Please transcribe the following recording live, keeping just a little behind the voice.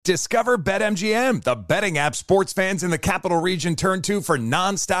Discover BetMGM, the betting app sports fans in the capital region turn to for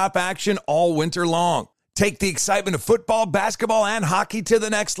nonstop action all winter long. Take the excitement of football, basketball, and hockey to the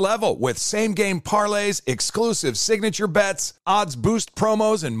next level with same-game parlays, exclusive signature bets, odds boost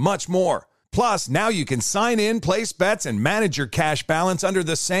promos, and much more. Plus, now you can sign in, place bets, and manage your cash balance under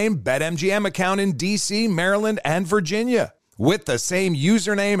the same BetMGM account in D.C., Maryland, and Virginia. With the same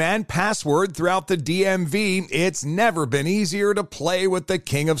username and password throughout the DMV, it's never been easier to play with the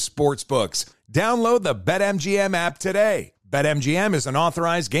king of sportsbooks. Download the BetMGM app today. BetMGM is an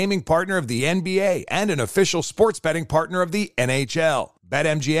authorized gaming partner of the NBA and an official sports betting partner of the NHL.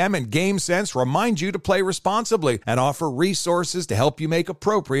 BetMGM and GameSense remind you to play responsibly and offer resources to help you make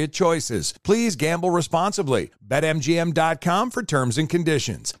appropriate choices. Please gamble responsibly. BetMGM.com for terms and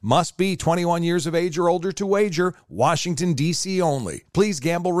conditions. Must be 21 years of age or older to wager. Washington, D.C. only. Please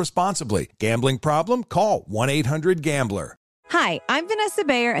gamble responsibly. Gambling problem? Call 1-800-GAMBLER. Hi, I'm Vanessa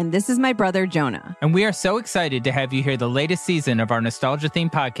Bayer, and this is my brother, Jonah. And we are so excited to have you hear the latest season of our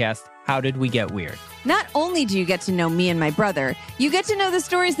nostalgia-themed podcast, How Did We Get Weird? Not only do you get to know me and my brother, you get to know the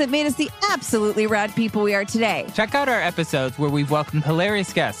stories that made us the absolutely rad people we are today. Check out our episodes where we've welcomed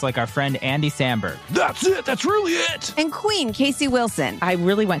hilarious guests like our friend Andy Samberg. That's it. That's really it. And Queen Casey Wilson. I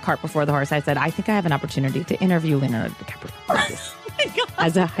really went cart before the horse. I said, I think I have an opportunity to interview Leonardo DiCaprio.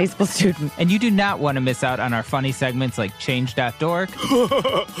 As a high school student. And you do not want to miss out on our funny segments like Change.dork.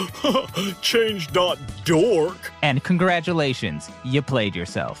 Change.dork. And congratulations, you played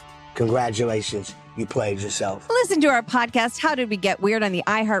yourself. Congratulations, you played yourself. Listen to our podcast, How Did We Get Weird, on the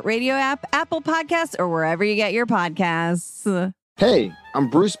iHeartRadio app, Apple Podcasts, or wherever you get your podcasts. Hey, I'm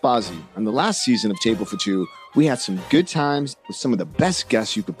Bruce Bozzi. On the last season of Table for Two, we had some good times with some of the best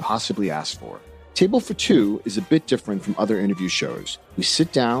guests you could possibly ask for. Table for Two is a bit different from other interview shows. We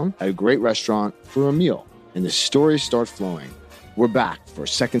sit down at a great restaurant for a meal, and the stories start flowing. We're back for a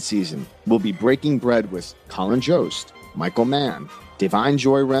second season. We'll be breaking bread with Colin Jost, Michael Mann, Divine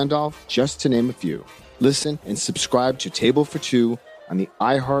Joy Randolph, just to name a few. Listen and subscribe to Table for Two on the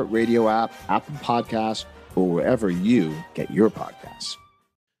iHeartRadio app, Apple Podcasts, or wherever you get your podcasts.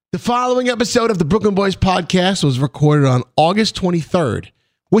 The following episode of the Brooklyn Boys podcast was recorded on August 23rd,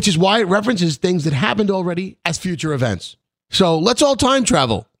 which is why it references things that happened already as future events. So let's all time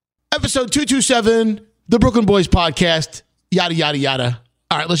travel. Episode 227, the Brooklyn Boys podcast, yada, yada, yada.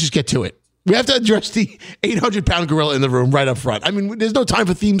 All right, let's just get to it. We have to address the 800-pound gorilla in the room right up front. I mean, there's no time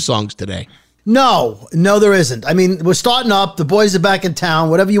for theme songs today. No, there isn't. I mean, we're starting up. The boys are back in town,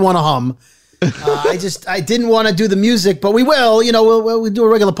 whatever you want to hum. I didn't want to do the music, but we will. You know, we'll do a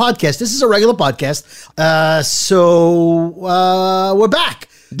regular podcast. This is a regular podcast. So we're back.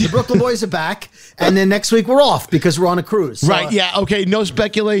 The Brooklyn Boys are back, and then next week we're off because we're on a cruise. So, right, yeah, okay, no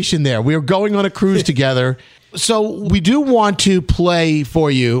speculation there. We are going on a cruise together. So we do want to play for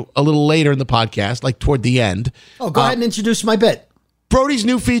you a little later in the podcast, like toward the end. Oh, go ahead and introduce my bit. Brody's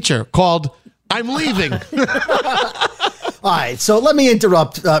new feature called I'm Leaving. All right, so let me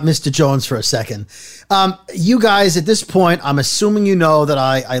interrupt Mr. Jones for a second. You guys, at this point, I'm assuming you know that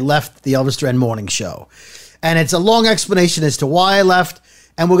I left the Elvis Duran Morning Show. And it's a long explanation as to why I left.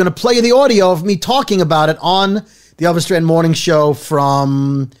 And we're going to play the audio of me talking about it on the Elvis Duran Morning Show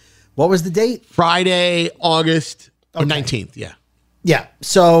from, what was the date? Friday, August 19th, yeah. Yeah,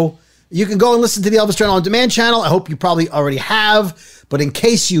 so you can go and listen to the Elvis Duran On Demand channel. I hope you probably already have. But in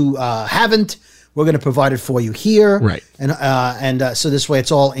case you haven't, we're going to provide it for you here. Right. And so this way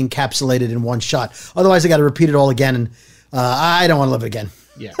it's all encapsulated in one shot. Otherwise, I got to repeat it all again, and I don't want to live it again.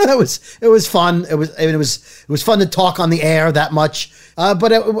 Yeah. it was fun. It was fun to talk on the air that much.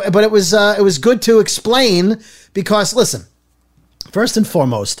 But it was good to explain because, listen, first and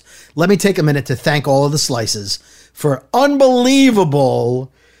foremost, let me take a minute to thank all of the Slices for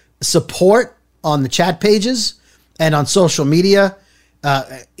unbelievable support on the chat pages and on social media.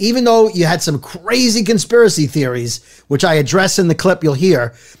 Even though you had some crazy conspiracy theories, which I address in the clip you'll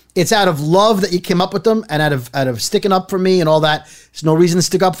hear, it's out of love that you came up with them and out of sticking up for me and all that. There's no reason to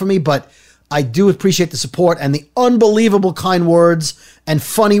stick up for me, but I do appreciate the support and the unbelievable kind words and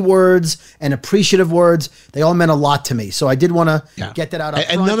funny words and appreciative words. They all meant a lot to me. So I did want to get that out up front.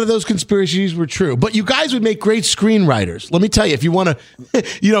 And none of those conspiracies were true. But you guys would make great screenwriters. Let me tell you, if you want to,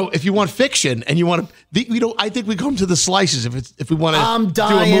 if you want fiction and you want to, I think we come to the Slices if we want to. I'm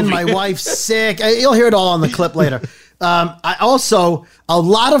dying. My wife's sick. You'll hear it all on the clip later. I also, a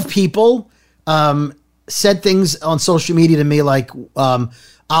lot of people said things on social media to me like,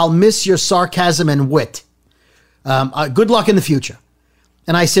 I'll miss your sarcasm and wit. Good luck in the future.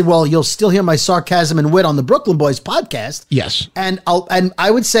 And I said, well, you'll still hear my sarcasm and wit on the Brooklyn Boys podcast. Yes. And I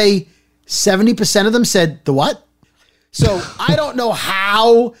would say 70% of them said, the what? So I don't know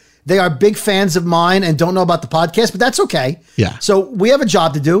how they are big fans of mine and don't know about the podcast, but that's okay. Yeah. So we have a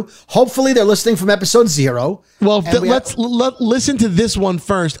job to do. Hopefully they're listening from episode 0. Well, let's listen to this one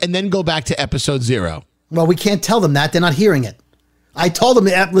first and then go back to episode 0. Well, we can't tell them that. They're not hearing it. I told them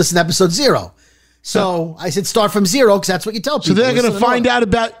to listen to episode 0. So I said start from 0 because that's what you tell people. So they're going to find out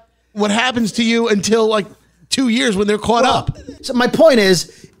about what happens to you until like 2 years when they're caught up. So my point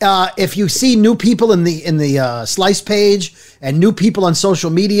is, if you see new people in the Slice page and new people on social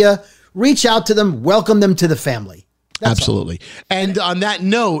media, reach out to them, welcome them to the family. That's Absolutely. All. And on that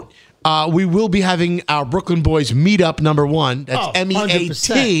note, we will be having our Brooklyn Boys meetup number 1. That's MEAT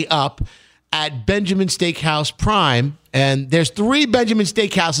 100%. up at Benjamin Steakhouse Prime. And there's 3 Benjamin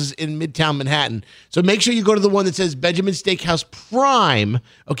Steakhouses in Midtown Manhattan. So make sure you go to the one that says Benjamin Steakhouse Prime.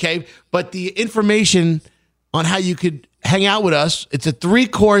 Okay. But the information on how you could hang out with us, it's a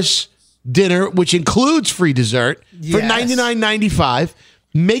 3-course dinner, which includes free dessert for $99.95.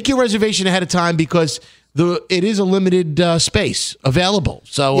 Make your reservation ahead of time because it is a limited space available.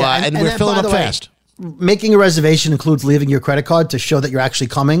 So, and we're filling up fast. Making a reservation includes leaving your credit card to show that you're actually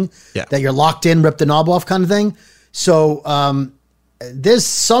coming, that you're locked in, rip the knob off kind of thing. So there's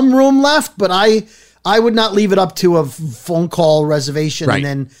some room left, but I would not leave it up to a phone call reservation. Right. And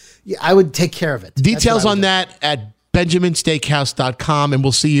then I would take care of it. Details on that at benjaminsteakhouse.com. And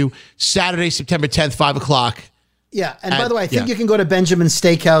we'll see you Saturday, September 10th, 5 o'clock. Yeah. And by the way, I think you can go to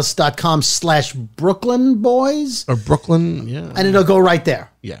benjaminsteakhouse.com/Brooklyn Boys. Or Brooklyn, yeah. And it'll go right there.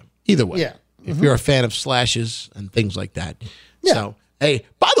 Yeah. Either way. Yeah. If you're a fan of slashes and things like that. Yeah. So, hey,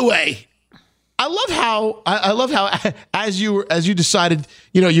 by the way, I love how as you decided,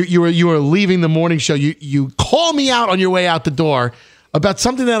 you were leaving the morning show, you call me out on your way out the door about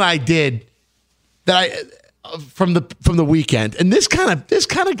something that I did from the weekend, and this kind of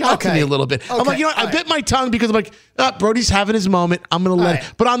got to me a little bit. Okay. I'm like, I bit my tongue because I'm like, Brody's having his moment. I'm going to let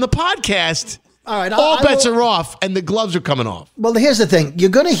it. But on the podcast, all bets are off, and the gloves are coming off. Well, here's the thing: you're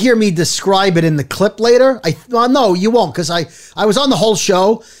going to hear me describe it in the clip later. No, you won't, because I was on the whole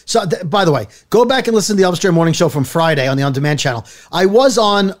show. So, by the way, go back and listen to the Elvis Duran Morning Show from Friday on the On Demand channel. I was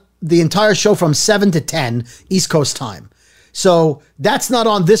on the entire show from 7 to 10 East Coast time. So that's not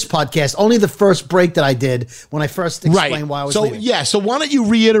on this podcast. Only the first break that I did when I first explained why I was leaving. Yeah. So why don't you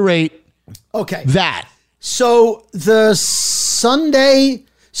reiterate? Okay. That. So the Sunday.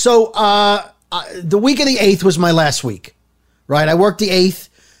 So the week of the 8th was my last week, right? I worked the 8th,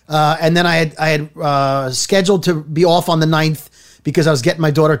 and then I had scheduled to be off on the 9th because I was getting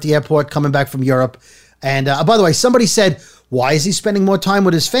my daughter at the airport coming back from Europe. And by the way, somebody said, why is he spending more time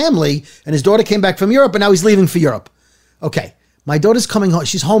with his family? And his daughter came back from Europe, and now he's leaving for Europe. Okay, my daughter's coming home.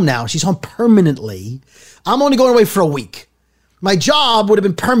 She's home now. She's home permanently. I'm only going away for a week. My job would have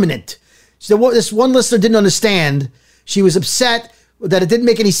been permanent. So this one listener didn't understand. She was upset that it didn't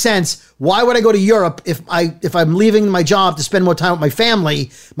make any sense. Why would I go to Europe if I'm leaving my job to spend more time with my family?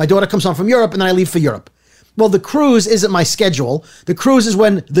 My daughter comes home from Europe, and then I leave for Europe. Well, the cruise isn't my schedule. The cruise is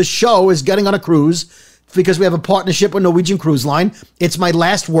when the show is getting on a cruise because we have a partnership with Norwegian Cruise Line. It's my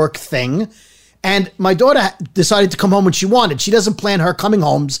last work thing. And my daughter decided to come home when she wanted. She doesn't plan her coming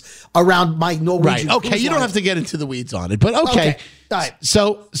homes around my Norwegian Right. Okay, you don't have to get into the weeds on it, but okay. All right.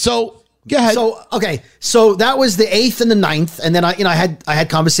 So go ahead. So that was the 8th and the 9th, and then I had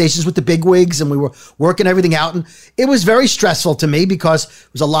conversations with the bigwigs, and we were working everything out, and it was very stressful to me because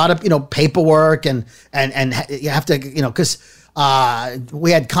it was a lot of paperwork and you have to because we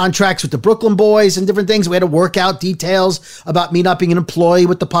had contracts with the Brooklyn Boys and different things. We had to work out details about me not being an employee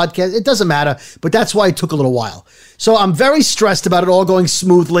with the podcast. It doesn't matter, but that's why it took a little while. So I'm very stressed about it all going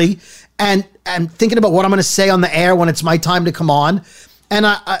smoothly, and thinking about what I'm going to say on the air when it's my time to come on. And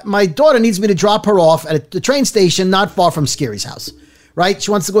my daughter needs me to drop her off at the train station not far from Skeery's house, right? She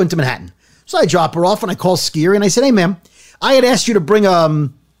wants to go into Manhattan. So I drop her off and I call Skeery and I said, hey, ma'am, I had asked you to bring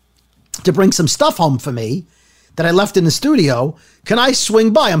some stuff home for me that I left in the studio. Can I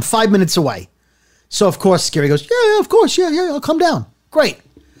swing by? I'm 5 minutes away. So, of course, Skeery goes, yeah, of course. Yeah, I'll come down. Great.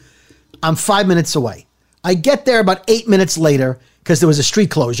 I'm 5 minutes away. I get there about 8 minutes later because there was a street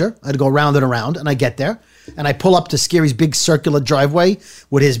closure. I had to go round and around, and I get there. And I pull up to Skeery's big circular driveway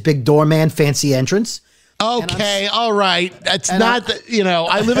with his big doorman fancy entrance. Okay, all right. That's not,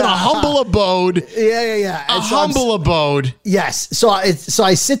 I live in a humble abode. Yeah. A humble abode. Yes. So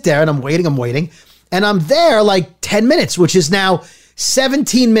I sit there and I'm waiting. And I'm there like 10 minutes, which is now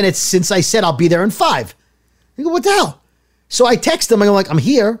 17 minutes since I said I'll be there in 5. I go, what the hell? So I text him. I'm like, I'm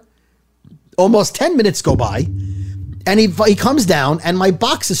here. Almost 10 minutes go by. And he comes down and my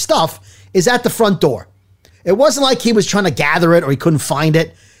box of stuff is at the front door. It wasn't like he was trying to gather it or he couldn't find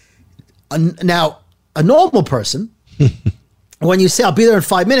it. Now, a normal person when you say I'll be there in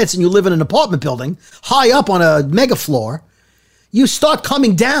 5 minutes and you live in an apartment building high up on a mega floor, you start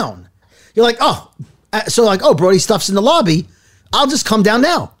coming down. You're like, oh, Brody stuff's in the lobby. I'll just come down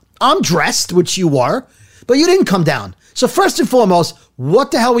now. I'm dressed, which you were, but you didn't come down. So first and foremost,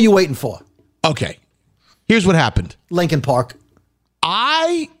 what the hell were you waiting for? Okay. Here's what happened. Lincoln Park.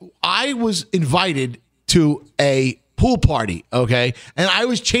 I was invited to a pool party, okay? And I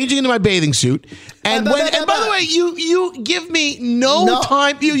was changing into my bathing suit. And by the way, you give me no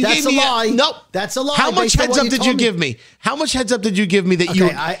time. You that's gave a me lie. Nope. That's a lie. How much heads up did you give me? How much heads up did you give me that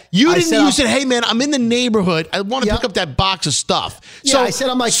you said, hey man, I'm in the neighborhood. I want to pick up that box of stuff. Yeah, so I said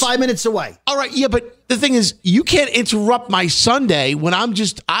I'm like 5 minutes away. All right, yeah, but the thing is, you can't interrupt my Sunday when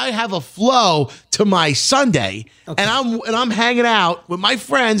I have a flow to my Sunday, and I'm hanging out with my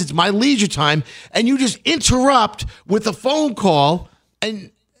friends. It's my leisure time, and you just interrupt with a phone call and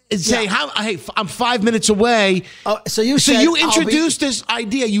say, "Hey, I'm 5 minutes away." So you introduced this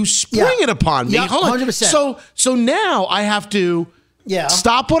idea. You spring it upon me. Yeah, hold on. 100%. So now I have to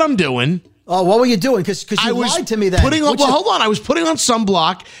stop what I'm doing. Oh, what were you doing? Because you lied to me then. Hold on. I was putting on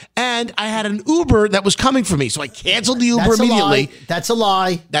sunblock, and I had an Uber that was coming for me, so I canceled the Uber immediately. That's a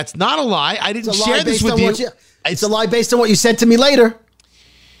lie. That's not a lie. I didn't share this with you. It's a lie based on what you said to me later.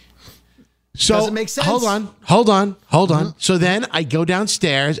 So doesn't make sense. Hold on. Mm-hmm. So then I go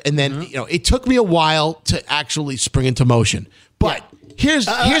downstairs, and then it took me a while to actually spring into motion. But here's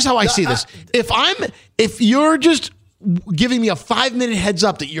how I see this. If you're just giving me a 5-minute heads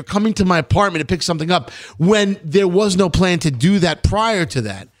up that you're coming to my apartment to pick something up when there was no plan to do that prior to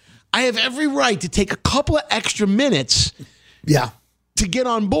that, I have every right to take a couple of extra minutes to get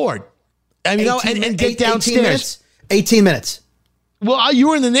on board. And get downstairs. 18 minutes. Well, you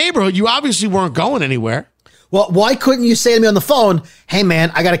were in the neighborhood. You obviously weren't going anywhere. Well, why couldn't you say to me on the phone, hey,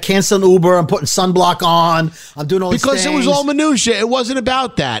 man, I got to cancel an Uber. I'm putting sunblock on. I'm doing all these things. Because it was all minutia. It wasn't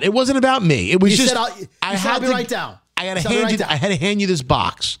about that. It wasn't about me. It was you just, I had to write down. I had to hand you this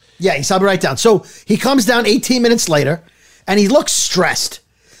box. Yeah, he saw me write down. So he comes down 18 minutes later, and he looks stressed.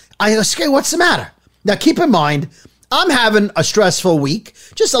 I go, Skate, what's the matter? Now, keep in mind, I'm having a stressful week.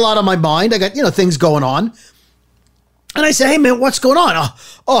 Just a lot on my mind. I got, things going on. And I said, hey, man, what's going on?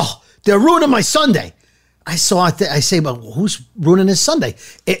 Oh, they're ruining my Sunday. I say, well, who's ruining his Sunday?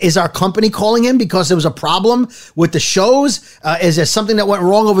 Is our company calling him because there was a problem with the shows? Is there something that went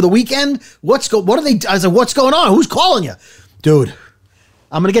wrong over the weekend? What are they? I said, what's going on? Who's calling you? Dude,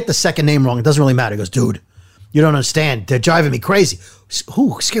 I'm going to get the second name wrong. It doesn't really matter. He goes, dude, you don't understand. They're driving me crazy. Who?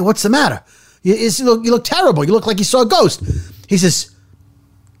 What's the matter? You look terrible. You look like you saw a ghost. He says,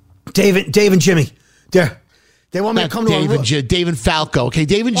 Dave and Jimmy, they want me to come to Dave and Falco. Okay,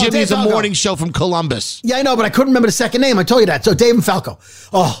 Dave and Jimmy is a morning show from Columbus. Yeah, I know, but I couldn't remember the second name. I told you that. So Dave and Falco.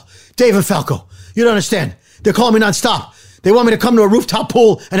 Oh, Dave and Falco. You don't understand. They're calling me nonstop. They want me to come to a rooftop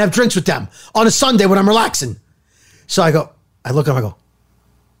pool and have drinks with them on a Sunday when I'm relaxing. So I look at him, I go,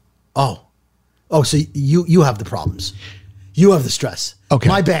 oh, so you have the problems. You have the stress. Okay.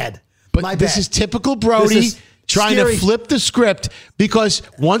 My bad. But this is typical Brody trying to flip the script because,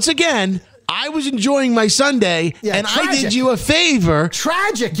 once again, I was enjoying my Sunday, and tragic. I did you a favor.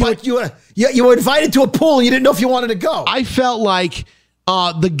 Tragic. You were invited to a pool, and you didn't know if you wanted to go. I felt like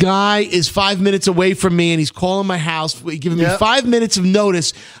the guy is 5 minutes away from me, and he's calling my house, giving me 5 minutes of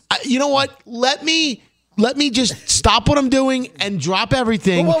notice. You know what? Let me just stop what I'm doing and drop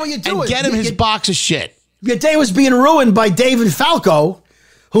everything and get him his box of shit. Your day was being ruined by Dave and Falco,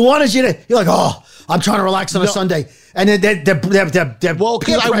 who wanted you to. You're like, oh, I'm trying to relax on a Sunday. And they're well,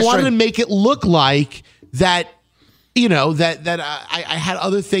 because I wanted to make it look like that, that I had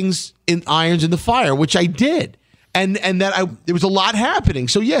other things irons in the fire, which I did, and that there was a lot happening.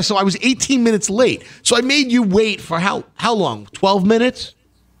 So so I was 18 minutes late. So I made you wait for how long? 12 minutes?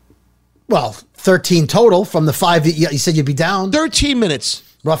 Well, 13 total from the 5 that you said you'd be down. 13 minutes.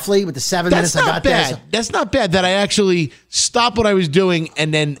 Roughly, with the 7 minutes I got there. That's not bad that I actually stopped what I was doing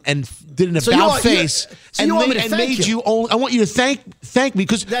and did an about face and made you. I want you to thank me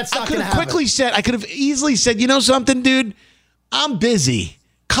because I could have easily said, you know something, dude, I'm busy.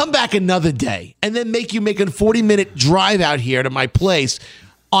 Come back another day, and then make you make a 40-minute drive out here to my place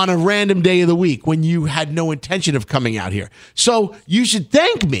on a random day of the week when you had no intention of coming out here. So you should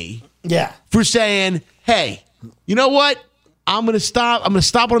thank me, for saying, hey, you know what? I'm gonna stop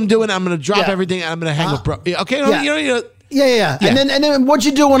what I'm doing. I'm gonna drop everything. And I'm gonna hang with bro. Okay, Yeah. And then what'd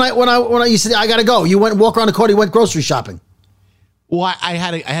you do when you said I gotta go? You went and walk around the court. You went grocery shopping. Well, I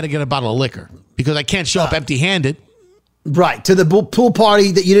had to get a bottle of liquor because I can't show up empty-handed. Right, to the pool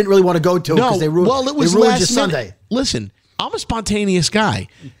party that you didn't really want to go to because they ruined your Sunday. Listen, I'm a spontaneous guy.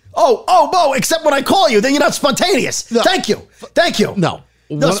 Mo, except when I call you, then you're not spontaneous. No. Thank you. No.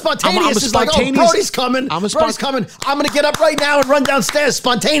 The spontaneous is like, Brody's coming. Brody's coming. I'm going to get up right now and run downstairs.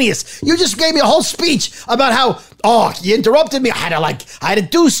 Spontaneous. You just gave me a whole speech about how, you interrupted me. I had to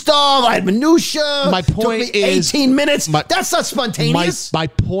do stuff. I had minutia. My point took me is 18 minutes. That's not spontaneous. My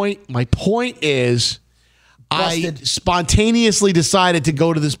point is, Busted. I spontaneously decided to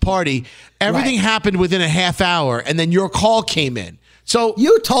go to this party. Everything happened within a half hour, and then your call came in. So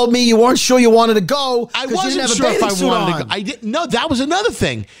you told me you weren't sure you wanted to go. I wasn't sure if I wanted to go. I didn't. No, that was another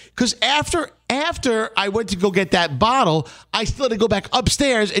thing. Because after I went to go get that bottle, I still had to go back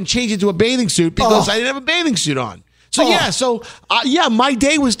upstairs and change into a bathing suit because I didn't have a bathing suit on. So my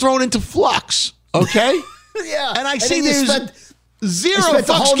day was thrown into flux. Okay. Yeah, and I see there's zero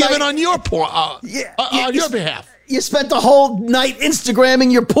fucks given on your on your behalf. You spent the whole night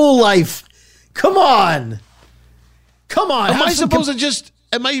Instagramming your pool life. Come on. Am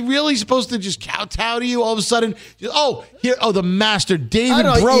I really supposed to just kowtow to you all of a sudden? The master, David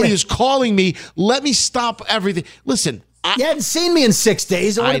Brody is calling me. Let me stop everything. Listen. You hadn't seen me in 6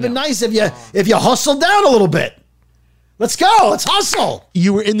 days. It would have been nice if you hustled down a little bit. Let's go. Let's hustle.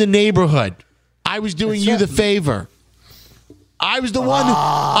 You were in the neighborhood. I was doing you the favor. I was the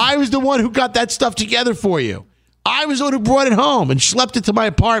one who got that stuff together for you. I was the one who brought it home and schlepped it to my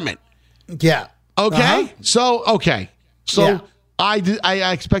apartment. Yeah. Okay. So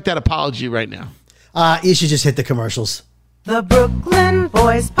I expect that apology right now. You should just hit the commercials. The Brooklyn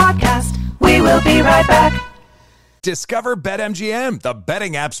Boys Podcast. We will be right back. Discover BetMGM, the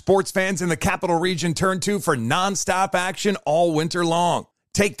betting app sports fans in the capital region turn to for nonstop action all winter long.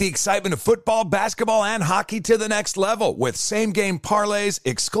 Take the excitement of football, basketball, and hockey to the next level with same-game parlays,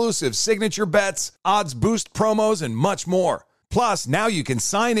 exclusive signature bets, odds boost promos, and much more. Plus, now you can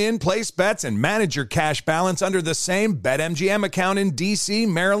sign in, place bets, and manage your cash balance under the same BetMGM account in D.C.,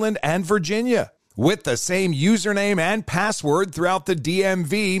 Maryland, and Virginia. With the same username and password throughout the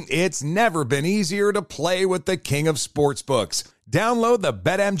DMV, it's never been easier to play with the king of sportsbooks. Download the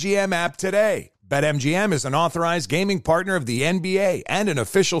BetMGM app today. BetMGM is an authorized gaming partner of the NBA and an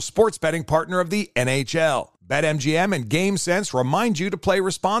official sports betting partner of the NHL. BetMGM and GameSense remind you to play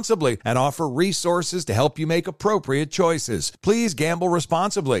responsibly and offer resources to help you make appropriate choices. Please gamble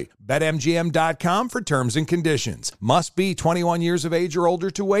responsibly. BetMGM.com for terms and conditions. Must be 21 years of age or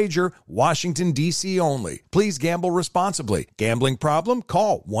older to wager. Washington, D.C. only. Please gamble responsibly. Gambling problem?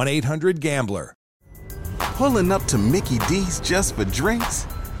 Call 1-800-GAMBLER. Pulling up to Mickey D's just for drinks?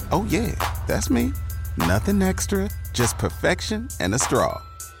 Oh yeah, that's me. Nothing extra, just perfection and a straw.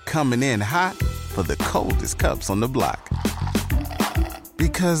 Coming in hot for the coldest cups on the block.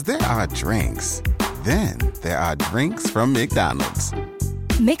 Because there are drinks. Then there are drinks from McDonald's.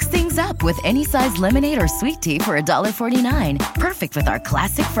 Mix things up with any size lemonade or sweet tea for $1.49. Perfect with our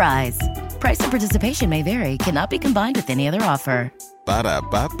classic fries. Price and participation may vary. Cannot be combined with any other offer.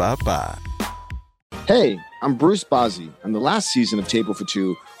 Ba-da-ba-ba-ba. Hey, I'm Bruce Bozzi. On the last season of Table for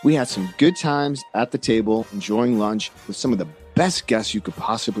Two, we had some good times at the table, enjoying lunch with some of the best guests you could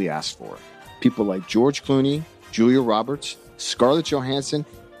possibly ask for. People like George Clooney, Julia Roberts, Scarlett Johansson,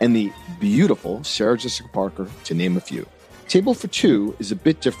 and the beautiful Sarah Jessica Parker, to name a few. Table for Two is a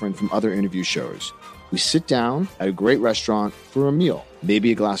bit different from other interview shows. We sit down at a great restaurant for a meal,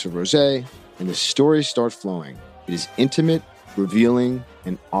 maybe a glass of rosé, and the stories start flowing. It is intimate, revealing,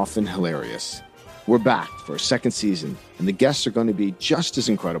 and often hilarious. We're back for a second season, and the guests are going to be just as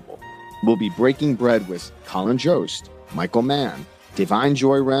incredible. We'll be breaking bread with Colin Jost, Michael Mann, Divine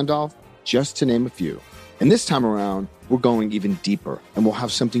Joy Randolph, just to name a few. And this time around, we're going even deeper, and we'll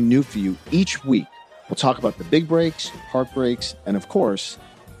have something new for you each week. We'll talk about the big breaks, heartbreaks, and of course,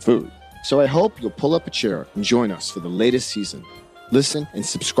 food. So I hope you'll pull up a chair and join us for the latest season. Listen and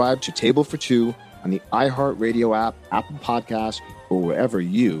subscribe to Table for Two on the iHeartRadio app, Apple Podcasts, or wherever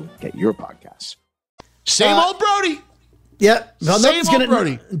you get your podcasts. Same old Brody. Yeah. Well, same old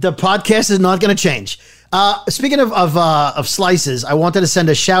Brody. The podcast is not going to change. Speaking of slices, I wanted to send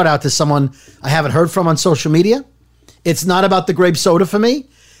a shout out to someone I haven't heard from on social media. It's not about the grape soda for me,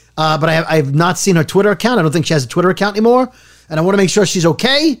 but I have not seen her Twitter account. I don't think she has a Twitter account anymore. And I want to make sure she's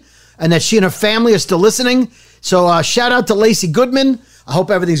okay and that she and her family are still listening. So shout out to Lacey Goodman. I hope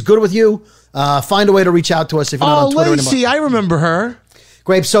everything's good with you. Find a way to reach out to us if you're not on Twitter Lacey, anymore. I remember her.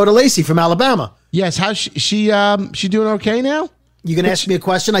 Grape soda Lacey from Alabama. Yes, how's she doing okay now? You can ask me a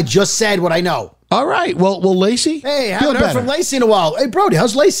question. I just said what I know. All right. Well, Lacey. Hey, haven't heard from Lacey in a while. Hey, Brody,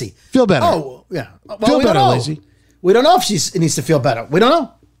 how's Lacey? Feel better. Oh, yeah. Well, feel better, Lacey. We don't know if she needs to feel better. We don't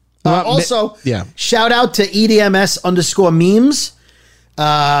know. Also, shout out to EDMS_memes.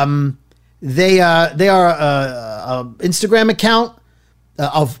 They are a Instagram account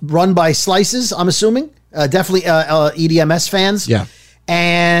run by Slices, I'm assuming. Definitely EDMS fans. Yeah.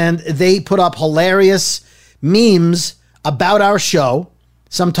 And they put up hilarious memes about our show,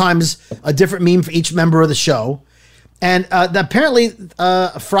 sometimes a different meme for each member of the show. And apparently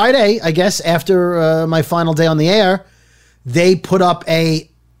Friday, I guess, after my final day on the air, they put up an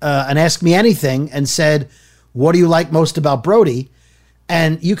Ask Me Anything and said, what do you like most about Brody?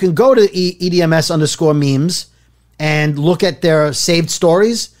 And you can go to EDMS_memes and look at their saved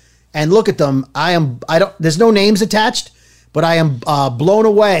stories and look at them. There's no names attached, but I am blown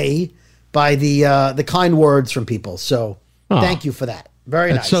away by the kind words from people. So thank you for that. Very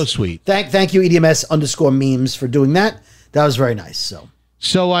nice. That's so sweet. Thank you, EDMS_memes, for doing that. That was very nice.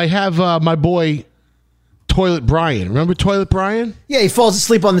 So I have my boy Toilet Brian. Remember Toilet Brian? Yeah, he falls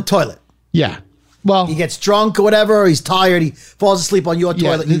asleep on the toilet. Yeah. Well, he gets drunk or whatever, or he's tired. He falls asleep on your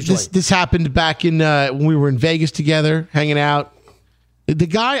toilet usually. This happened back in when we were in Vegas together, hanging out. The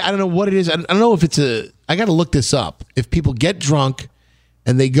guy, I don't know what it is. I don't know if it's I got to look this up. If people get drunk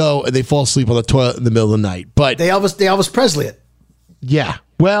and they go and they fall asleep on the toilet in the middle of the night. But they Elvis Presley it. Yeah.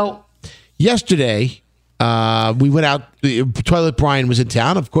 Well, yesterday we went out. Toilet Brian was in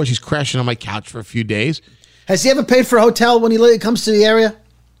town. Of course, he's crashing on my couch for a few days. Has he ever paid for a hotel when he comes to the area?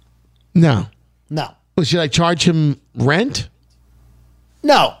 No. No. Well, should I charge him rent?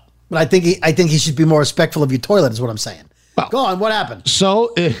 No. But I think he should be more respectful of your toilet is what I'm saying. Well, go on. What happened?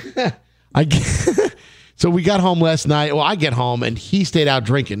 So so we got home last night. Well, I get home and he stayed out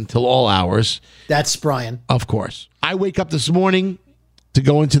drinking till all hours. That's Brian. Of course. I wake up this morning to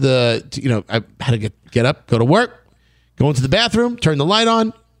go into I had to get up, go to work, go into the bathroom, turn the light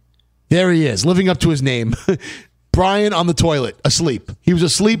on. There he is, living up to his name. Brian on the toilet, asleep. He was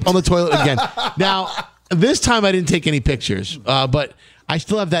asleep on the toilet again. Now, this time I didn't take any pictures, but I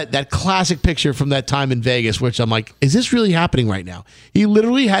still have that classic picture from that time in Vegas, which I'm like, is this really happening right now? He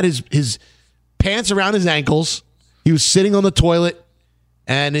literally had his pants around his ankles. He was sitting on the toilet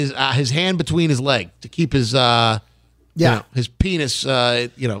and his hand between his leg to keep his his penis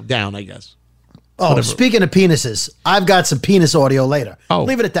down, I guess. Oh, whatever. Speaking of penises, I've got some penis audio later. Oh,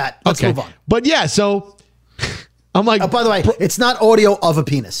 leave it at that. Let's move on. But yeah, so I'm like, by the way, it's not audio of a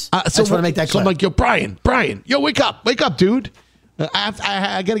penis. I just want to make that clear. So I'm like, yo, Brian, wake up, dude.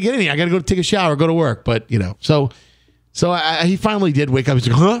 I got to get in here. I got to go take a shower, go to work. But so he finally did wake up. He's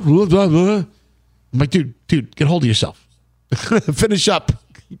like, huh? I'm like, dude, get hold of yourself. Finish up.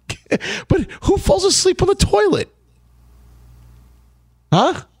 But who falls asleep on the toilet?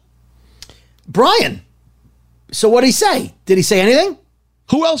 Huh? Brian. So what did he say? Did he say anything?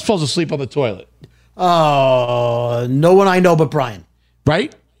 Who else falls asleep on the toilet? No one I know but Brian.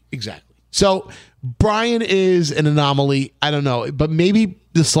 Right? Exactly. So Brian is an anomaly. I don't know. But maybe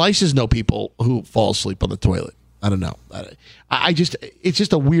the Slices know people who fall asleep on the toilet. I don't know. It's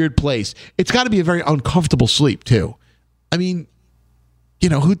just a weird place. It's got to be a very uncomfortable sleep, too. I mean, I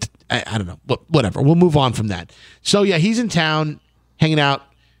don't know. Whatever. We'll move on from that. So, yeah, he's in town hanging out.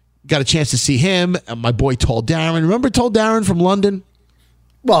 Got a chance to see him. And my boy, Tall Darren. Remember Tall Darren from London?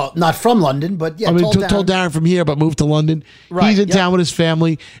 Well, not from London, but yeah. I mean, Tall Darren from here, but moved to London. Right, he's in town with his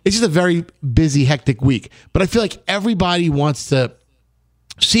family. It's just a very busy, hectic week. But I feel like everybody wants to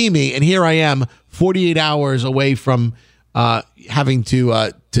see me, and here I am, 48 hours away from having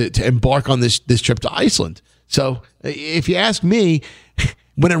to embark on this trip to Iceland. So if you ask me,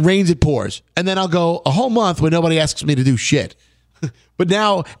 when it rains, it pours. And then I'll go a whole month when nobody asks me to do shit. But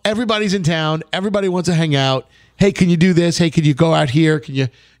now everybody's in town. Everybody wants to hang out. Hey, can you do this? Hey, can you go out here? Can you?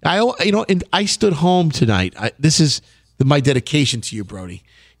 And I stood home tonight. This is my dedication to you, Brody.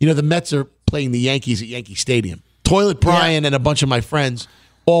 The Mets are playing the Yankees at Yankee Stadium. Toilet Brian and a bunch of my friends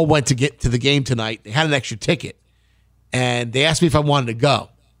all went to get to the game tonight. They had an extra ticket, and they asked me if I wanted to go.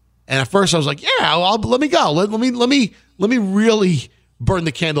 And at first, I was like, "Yeah, let me go. Let me really burn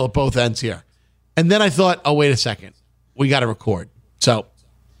the candle at both ends here." And then I thought, "Oh, wait a second, we got to record." So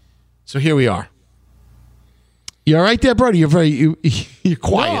here we are. You all right there, Brody? You're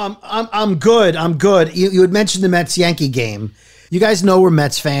quiet. No, I'm good. I'm good. You had mentioned the Mets-Yankee game. You guys know we're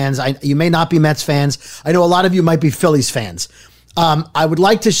Mets fans. You may not be Mets fans. I know a lot of you might be Phillies fans. I would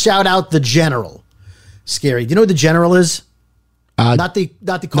like to shout out the General. Scary. Do you know who the General is? Not the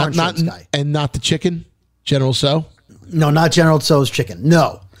car insurance guy. And not the chicken? General So? No, not General So's chicken.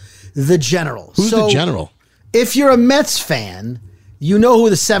 No. The General. Who's the General? If you're a Mets fan, you know who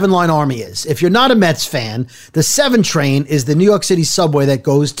the 7-Line Army is. If you're not a Mets fan, the 7 train is the New York City subway that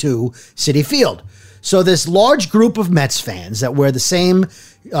goes to Citi Field. So this large group of Mets fans that wear the same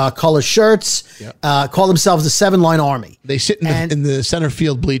color shirts, call themselves the 7-Line Army. They sit in the center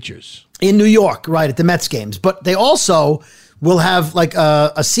field bleachers. In New York, right, at the Mets games. But they also will have like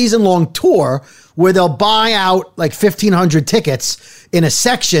a season-long tour where they'll buy out like 1,500 tickets in a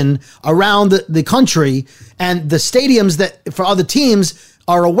section around the country, and the stadiums that for other teams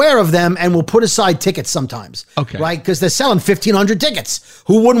are aware of them and will put aside tickets sometimes. Okay. Right? Because they're selling 1,500 tickets.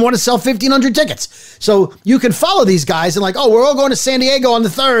 Who wouldn't want to sell 1,500 tickets? So you can follow these guys and like, oh, we're all going to San Diego on the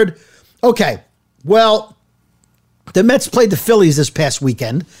 3rd. Okay. Well, the Mets played the Phillies this past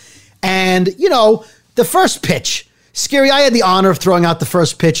weekend. And, you know, the first pitch, Scary, I had the honor of throwing out the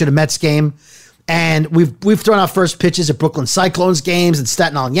first pitch at a Mets game. And we've thrown out first pitches at Brooklyn Cyclones games and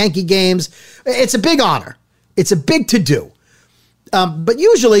Staten Island Yankee games. It's a big honor. It's a big to-do. But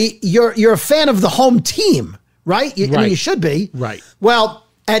usually you're a fan of the home team, right? I mean, you should be. Right. Well,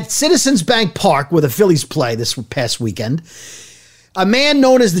 at Citizens Bank Park, where the Phillies play this past weekend, a man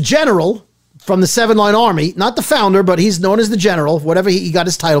known as the General from the Seven Line Army, not the founder, but he's known as the General, whatever he got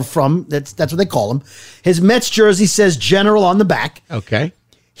his title from, that's what they call him. His Mets jersey says General on the back. Okay.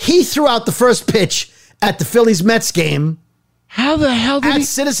 He threw out the first pitch at the Phillies-Mets game. How the hell did at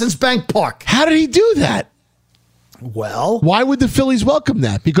Citizens Bank Park. How did he do that? Well, why would the Phillies welcome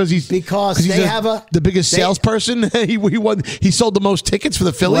that? Because he's the biggest salesperson. He sold the most tickets for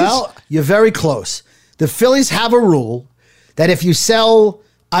the Phillies. Well, you're very close. The Phillies have a rule that if you sell,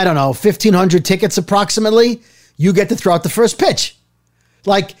 I don't know, 1,500 tickets approximately, you get to throw out the first pitch.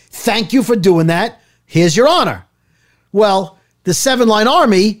 Like, thank you for doing that. Here's your honor. Well, the Seven Line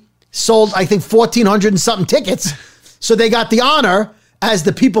Army sold, I think, 1,400 and something tickets, so they got the honor as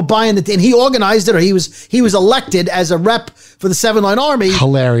the people buying it, and he organized it, or he was elected as a rep for the Seven Line Army.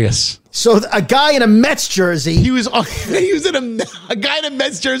 Hilarious. So a guy in a Mets jersey, he was in a guy in a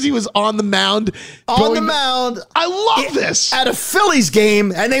Mets jersey was on the mound. I love this at a Phillies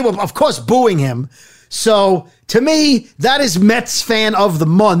game, and they were of course booing him. So to me, that is Mets fan of the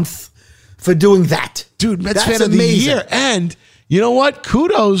month for doing that, dude. Mets That's fan of the amazing. year, and you know what?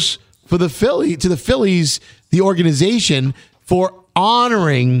 Kudos for the Phillies, the organization, for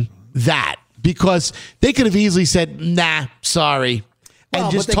honoring that, because they could have easily said, nah, sorry,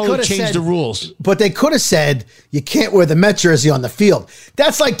 and just totally changed the rules. But they could have said, you can't wear the Met jersey on the field.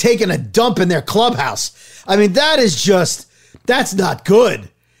 That's like taking a dump in their clubhouse. I mean, that's not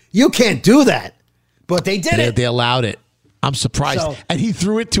good. You can't do that. But they did it. They allowed it. I'm surprised. And he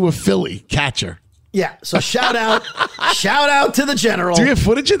threw it to a Philly catcher. Yeah, so shout out to the General. Do you have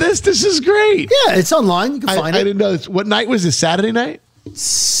footage of this? This is great. Yeah, it's online. You can find it. I didn't know this. What night was this? Saturday night?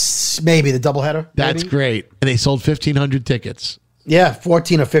 Maybe the doubleheader. That's great. And they sold 1,500 tickets. Yeah,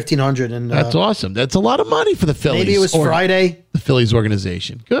 1,400 or 1,500. And that's awesome. That's a lot of money for the Phillies. Maybe it was Friday. The Phillies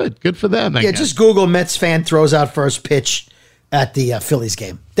organization. Good for them. I guess. Just Google Mets fan throws out first pitch at the Phillies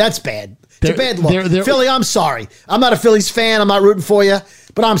game. That's bad. It's a bad look. Philly, I'm sorry. I'm not a Phillies fan. I'm not rooting for you,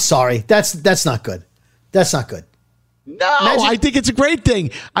 but I'm sorry. That's not good. That's not good. No, I think it's a great thing.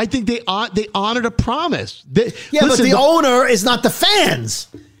 I think they honored a promise. But the owner is not the fans.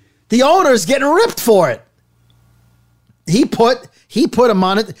 The owner is getting ripped for it. He put him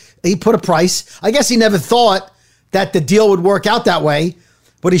on it. He put a price. I guess he never thought that the deal would work out that way,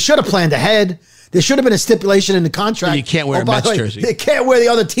 but he should have planned ahead. There should have been a stipulation in the contract. You can't wear a Mets jersey. They can't wear the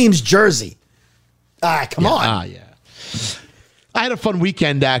other team's jersey. Come on. Yeah. I had a fun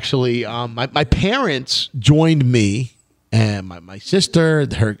weekend, actually. My parents joined me and my sister,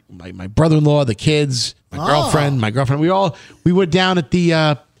 my brother-in-law, the kids, my girlfriend. We were down at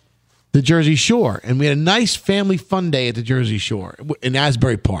the Jersey Shore, and we had a nice family fun day at the Jersey Shore in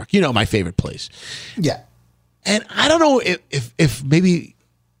Asbury Park. You know, my favorite place. Yeah. And I don't know if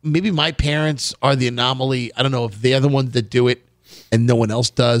maybe my parents are the anomaly. I don't know if they're the ones that do it and no one else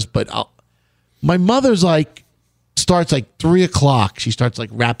does, but my mother's starts 3:00. She starts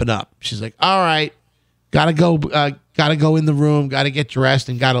wrapping up. She's like, all right, gotta go in the room, gotta get dressed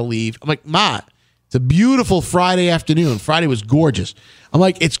and gotta leave. I'm like, Ma, it's a beautiful Friday afternoon. Friday was gorgeous. I'm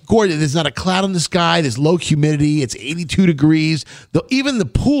like, it's gorgeous. There's not a cloud in the sky. There's low humidity. It's 82 degrees. Even the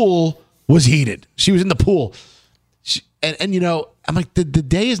pool was heated. She was in the pool. And I'm like, the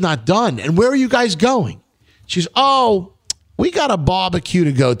day is not done. And where are you guys going? She's, we got a barbecue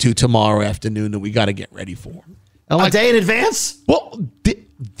to go to tomorrow afternoon that we got to get ready for. A day in advance? Well,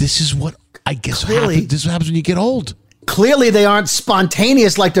 this is what I guess happens. This is what happens when you get old. Clearly, they aren't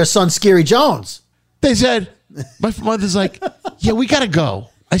spontaneous like their son, Scary Jones. They said, my mother's like, yeah, we got to go.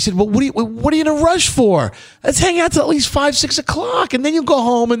 I said, well, what are you in a rush for? Let's hang out till at least 5, 6 o'clock, and then you go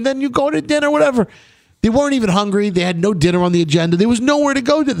home, and then you go to dinner, whatever. They weren't even hungry. They had no dinner on the agenda. There was nowhere to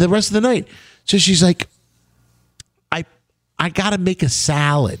go to the rest of the night. So she's like, I got to make a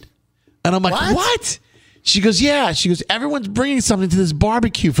salad. And I'm like, what? She goes, yeah. She goes, everyone's bringing something to this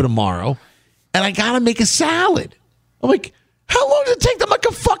barbecue for tomorrow, and I got to make a salad. I'm like, How long does it take to make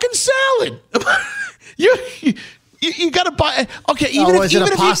a fucking salad? You got to buy. Okay, was it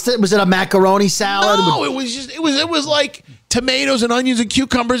a pasta? Was it a macaroni salad? No, it was like tomatoes and onions and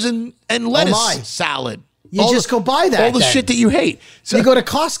cucumbers and lettuce salad. You just go buy that. All the shit that you hate. So you go to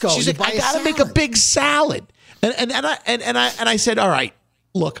Costco. She's like, I got to make a big salad. And I said, all right,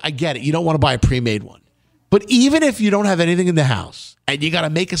 look, I get it. You don't want to buy a pre-made one. But even if you don't have anything in the house and you got to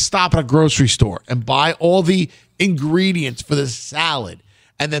make a stop at a grocery store and buy all the ingredients for the salad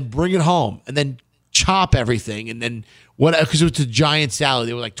and then bring it home and then chop everything and then what, because it was a giant salad.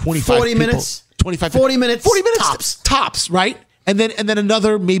 They were like 25 40 minutes. 25 40 minutes. 40 minutes tops, right? And then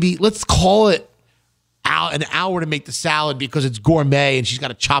another maybe, let's call it an hour to make the salad because it's gourmet and she's got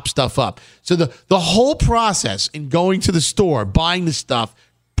to chop stuff up. So the whole process in going to the store, buying the stuff,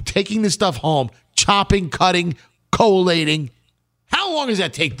 taking the stuff home, chopping, cutting, collating. How long does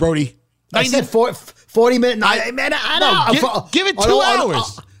that take, Brody? I said 40 minutes. Give it 2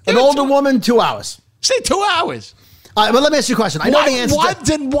 hours. An older woman, 2 hours. Say 2 hours. But let me ask you a question. I know the answer.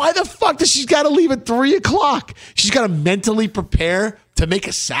 Then why the fuck does she got to leave at 3 o'clock? She's got to mentally prepare to make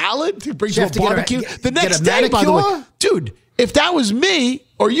a salad to bring to a barbecue the next day. By the way, dude, if that was me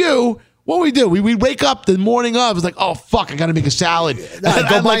or you, what we do? We wake up the morning of. It's like, oh fuck, I got to make a salad.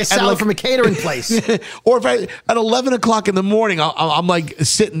 Go buy a salad from a catering place. Or if at 11 o'clock in the morning, I'm like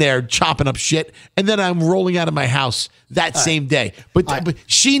sitting there chopping up shit, and then I'm rolling out of my house that same day. But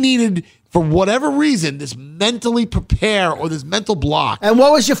she needed, for whatever reason, this mentally prepare or this mental block. And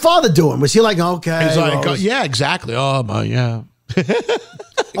what was your father doing? Was he like, okay? He's like, yeah, exactly. Oh my, yeah.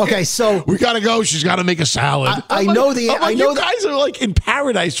 Okay, so we gotta go. She's got to make a salad. I know the. I know you guys are like in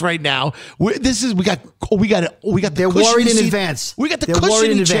paradise right now. We got the. They're worried in advance. We got the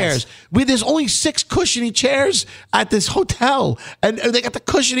cushiony chairs. There's only 6 cushiony chairs at this hotel, and they got the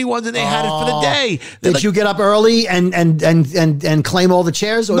cushiony ones, and they had it for the day. Did you get up early and claim all the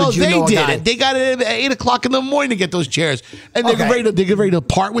chairs? Or No, did you know they did it. They got it at 8 o'clock in the morning to get those chairs, and they're ready to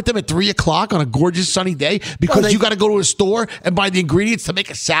part with them at 3 o'clock on a gorgeous sunny day because you got to go to a store and buy the ingredients to make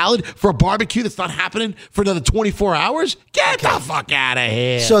a salad for a barbecue that's not happening for another 24 hours? Get the fuck out of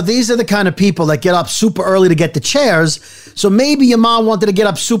here. So these are the kind of people that get up super early to get the chairs. So maybe your mom wanted to get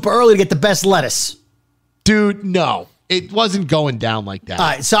up super early to get the best lettuce. Dude, no. It wasn't going down like that. All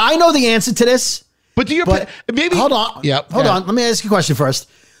right, so I know the answer to this. But maybe hold on. Yep. Hold on. Let me ask you a question first.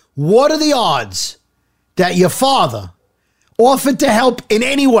 What are the odds that your father offered to help in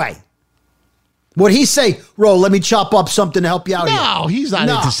any way? Would he say, Ro, let me chop up something to help you out here? No, he's not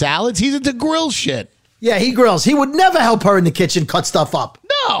into salads. He's into grill shit. Yeah, he grills. He would never help her in the kitchen cut stuff up.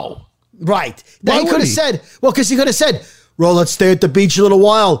 No. Right. Now he could have said, because he could have said, Ro, let's stay at the beach a little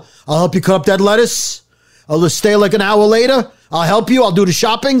while. I'll help you cut up that lettuce. I'll just stay like an hour later. I'll help you. I'll do the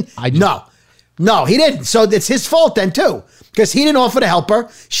shopping. No, he didn't. So it's his fault then too, because he didn't offer to help her.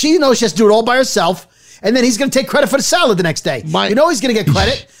 She knows she has to do it all by herself. And then he's going to take credit for the salad the next day. He's going to get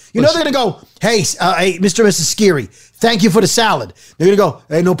credit. They're going to go, hey, Mr. and Mrs. Skiri, thank you for the salad. They're going to go,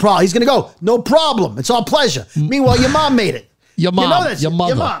 hey, no problem. He's going to go, no problem. It's our pleasure. Meanwhile, your mom made it. Your mom, your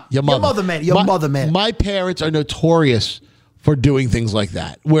mother made it. My parents are notorious for doing things like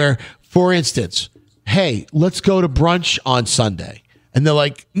that. Where, for instance, hey, let's go to brunch on Sunday. And they're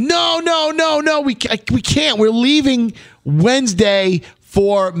like, no, we can't. We're leaving Wednesday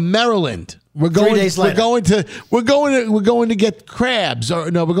for Maryland. We're going 3 days later. We're going to get crabs, or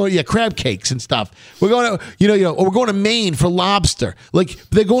no, we're going crab cakes and stuff. We're going to or we're going to Maine for lobster. Like,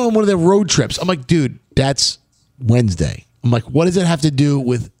 they're going on one of their road trips. I'm like, dude, that's Wednesday. I'm like, what does it have to do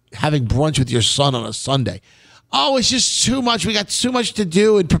with having brunch with your son on a Sunday? Oh, it's just too much. We got too much to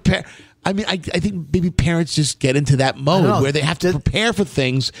do and prepare. I mean, I think maybe parents just get into that mode where they have to prepare for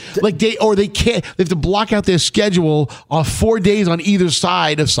things like they can't. They have to block out their schedule on 4 days on either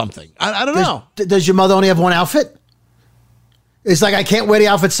side of something. I don't know. Does your mother only have one outfit? It's like, I can't wear the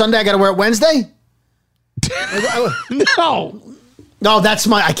outfit Sunday. I got to wear it Wednesday. No, that's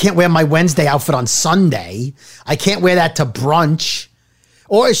I can't wear my Wednesday outfit on Sunday. I can't wear that to brunch.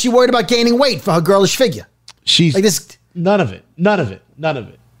 Or is she worried about gaining weight for her girlish figure? She's like this. None of it.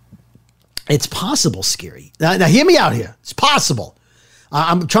 It's possible, Skiri. Now, hear me out here. It's possible.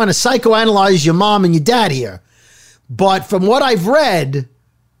 I'm trying to psychoanalyze your mom and your dad here. But from what I've read,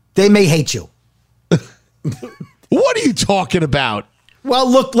 they may hate you. What are you talking about? Well,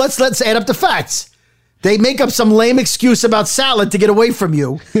 look, let's add up the facts. They make up some lame excuse about salad to get away from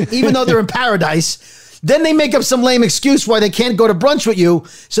you, even though they're in paradise. Then they make up some lame excuse why they can't go to brunch with you,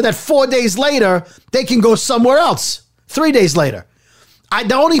 so that 4 days later, they can go somewhere else. 3 days later.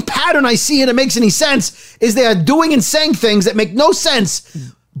 The only pattern I see that makes any sense is they are doing and saying things that make no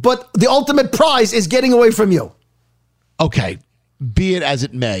sense, but the ultimate prize is getting away from you. Okay, be it as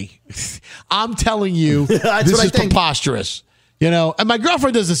it may. I'm telling you, this is preposterous. You know, and my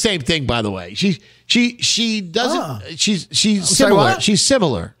girlfriend does the same thing, by the way. She doesn't. She's similar. She's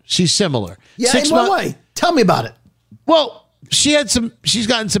similar. Yeah, in what way? Tell me about it. Well, she's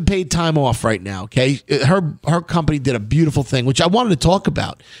gotten some paid time off right now. Okay, her company did a beautiful thing, which I wanted to talk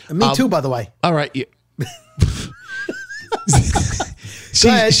about. Me too, by the way. All right. Yeah.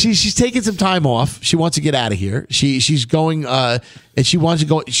 She's taking some time off. She wants to get out of here. She's going and she wants to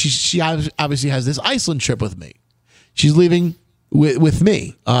go. She obviously has this Iceland trip with me. She's leaving with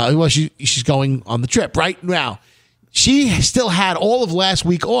me. Well, she's going on the trip right now. She still had all of last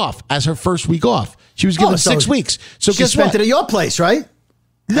week off as her first week off. She was given 6 weeks. So she guess spent what? it at your place, right?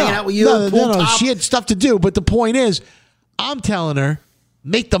 Hanging out with you. No. She had stuff to do. But the point is, I'm telling her,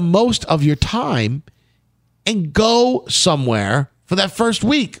 make the most of your time and go somewhere for that first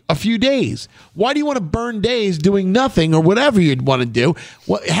week, a few days. Why do you want to burn days doing nothing or whatever you'd want to do?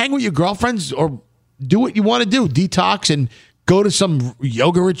 Hang with your girlfriends or do what you want to do. Detox and go to some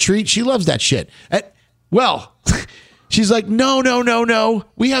yoga retreat. She loves that shit. She's like, no.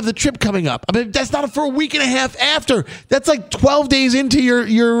 We have the trip coming up. I mean, that's not for a week and a half after. That's like 12 days into your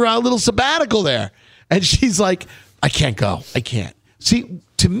little sabbatical there. And she's like, I can't go. I can't. See,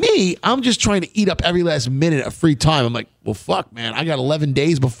 to me, I'm just trying to eat up every last minute of free time. I'm like, well, fuck, man. I got 11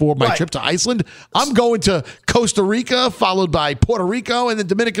 days before my trip to Iceland. I'm going to Costa Rica, followed by Puerto Rico and the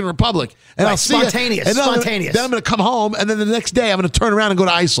Dominican Republic. And I'll see spontaneous. Then I'm going to come home, and then the next day I'm going to turn around and go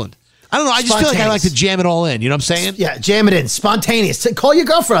to Iceland. I don't know. I just feel like I like to jam it all in. You know what I'm saying? Yeah, jam it in. Spontaneous. Call your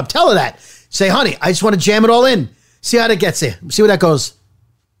girlfriend up. Tell her that. Say, honey, I just want to jam it all in. See how that gets you. See where that goes.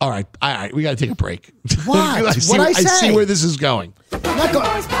 All right. We got to take a break. Why? I see where this is going.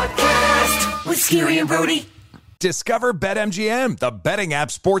 Podcast with Scary and Brody. Discover BetMGM, the betting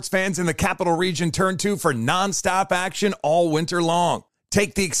app sports fans in the capital region turn to for nonstop action all winter long.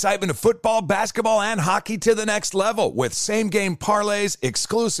 Take the excitement of football, basketball, and hockey to the next level with same-game parlays,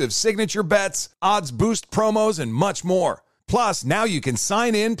 exclusive signature bets, odds boost promos, and much more. Plus, now you can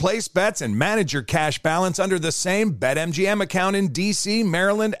sign in, place bets, and manage your cash balance under the same BetMGM account in D.C.,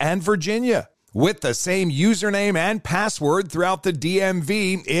 Maryland, and Virginia. With the same username and password throughout the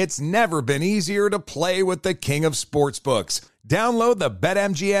DMV, it's never been easier to play with the king of sportsbooks. Download the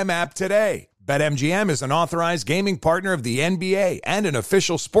BetMGM app today. BetMGM is an authorized gaming partner of the NBA and an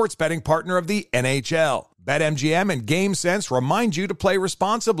official sports betting partner of the NHL. BetMGM and GameSense remind you to play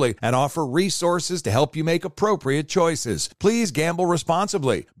responsibly and offer resources to help you make appropriate choices. Please gamble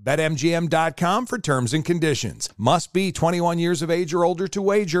responsibly. BetMGM.com for terms and conditions. Must be 21 years of age or older to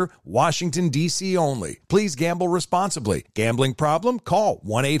wager. Washington, D.C. only. Please gamble responsibly. Gambling problem? Call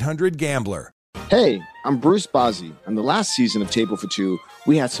 1-800-GAMBLER. Hey, I'm Bruce Bozzi. On the last season of Table for Two,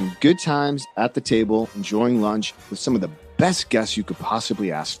 we had some good times at the table, enjoying lunch with some of the best guests you could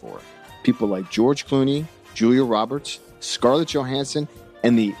possibly ask for. People like George Clooney, Julia Roberts, Scarlett Johansson,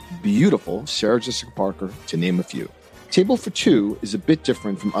 and the beautiful Sarah Jessica Parker, to name a few. Table for Two is a bit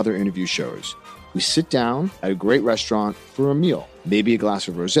different from other interview shows. We sit down at a great restaurant for a meal, maybe a glass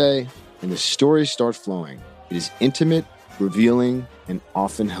of rosé, and the stories start flowing. It is intimate, revealing, and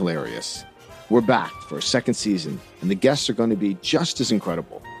often hilarious. We're back for a second season, and the guests are going to be just as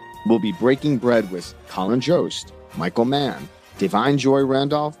incredible. We'll be breaking bread with Colin Jost, Michael Mann, Divine Joy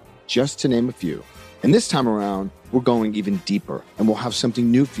Randolph, just to name a few. And this time around, we're going even deeper, and we'll have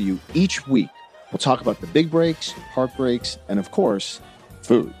something new for you each week. We'll talk about the big breaks, heartbreaks, and of course,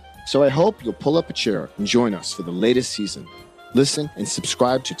 food. So I hope you'll pull up a chair and join us for the latest season. Listen and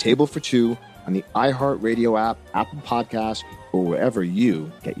subscribe to Table for Two on the iHeartRadio app, Apple Podcasts, or wherever you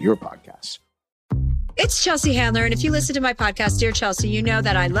get your podcasts. It's Chelsea Handler, and if you listen to my podcast, Dear Chelsea, you know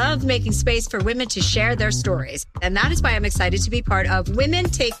that I love making space for women to share their stories. And that is why I'm excited to be part of Women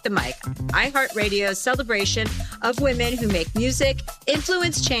Take the Mic, iHeartRadio's celebration of women who make music,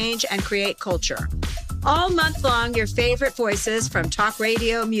 influence change, and create culture. All month long, your favorite voices from talk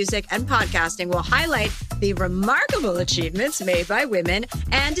radio, music, and podcasting will highlight the remarkable achievements made by women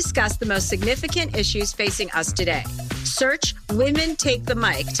and discuss the most significant issues facing us today. Search Women Take the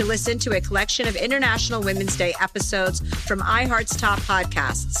Mic to listen to a collection of International Women's Day episodes from iHeart's top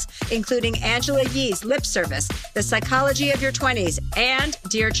podcasts, including Angela Yee's Lip Service, The Psychology of Your 20s, and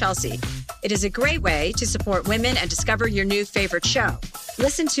Dear Chelsea. It is a great way to support women and discover your new favorite show.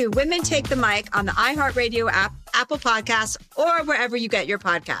 Listen to Women Take the Mic on the iHeartRadio app, Apple Podcasts, or wherever you get your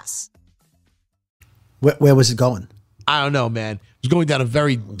podcasts. Where was it going? I don't know, man. It was going down a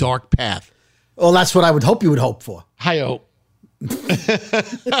very dark path. Well, that's what I would hope you would hope for. I hope.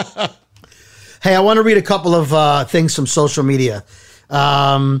 Hey, I want to read a couple of things from social media.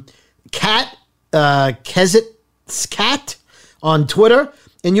 Kat on Twitter.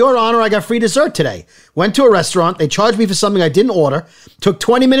 In your honor, I got free dessert today. Went to a restaurant. They charged me for something I didn't order. Took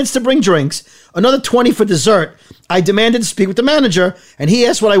 20 minutes to bring drinks. Another 20 for dessert. I demanded to speak with the manager, and he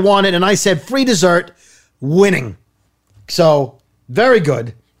asked what I wanted, and I said free dessert. Winning. So, very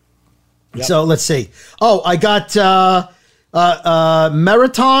good. Yep. So, let's see. Oh, I got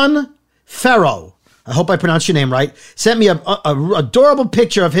Meriton Ferro. I hope I pronounced your name right. Sent me a adorable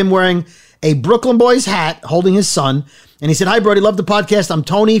picture of him wearing a Brooklyn Boys hat, holding his son. And he said, "Hi, Brody. Love the podcast. I'm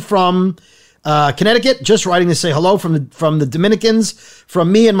Tony from Connecticut. Just writing to say hello from the Dominicans,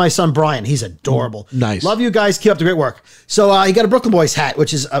 from me and my son, Brian." He's adorable. Nice. Love you guys. Keep up the great work. So he got a Brooklyn Boys hat,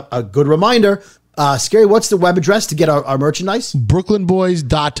 which is a good reminder. Scary, what's the web address to get our merchandise?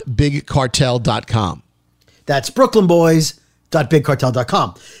 brooklynboys.bigcartel.com. That's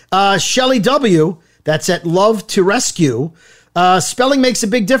brooklynboys.bigcartel.com. Shelly W., that's at Love to Rescue. Spelling makes a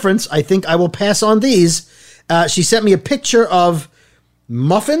big difference. I think I will pass on these. She sent me a picture of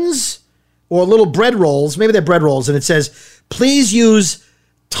muffins or little bread rolls. Maybe they're bread rolls. And it says, please use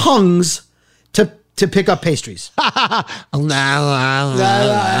tongues to pick up pastries. That's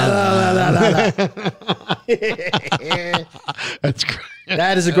great.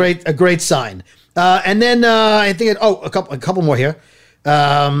 That is a great sign. And then I think a couple more here.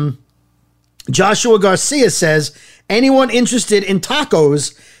 Joshua Garcia says, anyone interested in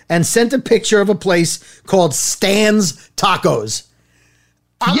tacos, and sent a picture of a place called Stan's Tacos.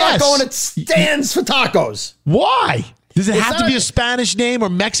 I'm not going to Stan's for tacos. Why? Does it have to be a Spanish name or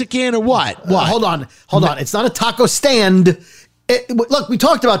Mexican or what? What? Hold on. It's not a taco stand. Look, we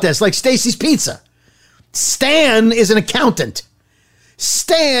talked about this, like Stacy's Pizza. Stan is an accountant.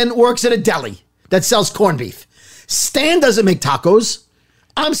 Stan works at a deli that sells corned beef. Stan doesn't make tacos.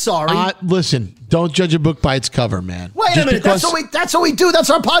 I'm sorry. Listen, don't judge a book by its cover, man. Wait a minute. That's what we do. That's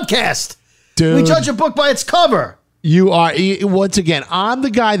our podcast. Dude, we judge a book by its cover. You are, once again, I'm the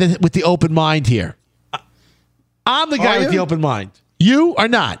guy with the open mind here. I'm the guy with the open mind. You are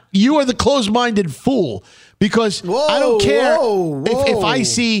not. You are the closed-minded fool. Because I don't care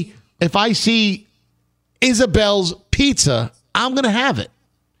if I see Isabel's Pizza, I'm going to have it.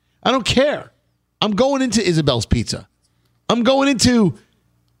 I don't care. I'm going into Isabel's Pizza. I'm going into,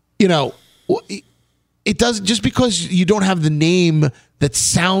 it doesn't, just because you don't have the name that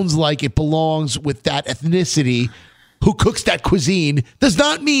sounds like it belongs with that ethnicity who cooks that cuisine does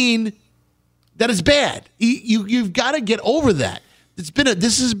not mean that it's bad. You've got to get over that.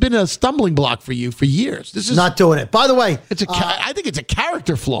 This has been a stumbling block for you for years. This is not doing it. By the way, I think it's a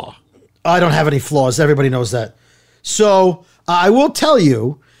character flaw. I don't have any flaws. Everybody knows that. So I will tell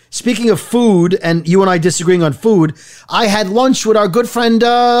you, speaking of food, and you and I disagreeing on food, I had lunch with our good friend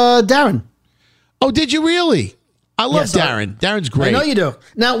Darren. Oh, did you really? I love Darren. Darren's great. I know you do.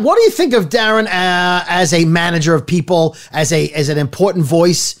 Now, what do you think of Darren as a manager of people, as an important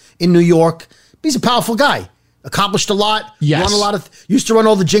voice in New York? He's a powerful guy. Accomplished a lot. Yes. Used to run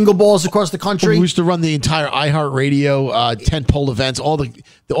all the jingle balls across the country. We used to run the entire iHeartRadio tentpole events, all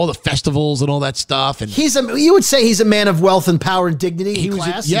the festivals and all that stuff. And you would say he's a man of wealth and power and dignity and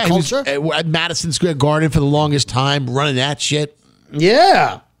class and culture? He was at Madison Square Garden for the longest time, running that shit.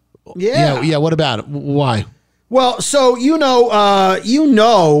 Yeah. What about it? Why? Well, so he's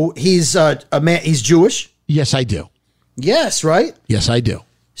a man. He's Jewish. Yes, I do. Yes, right? Yes, I do.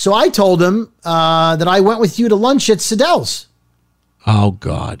 So I told him that I went with you to lunch at Siddell's. Oh,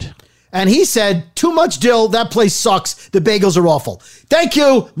 God. And he said, too much dill. That place sucks. The bagels are awful. Thank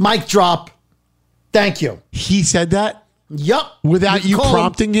you. Mic drop. Thank you. He said that? Yup. Without you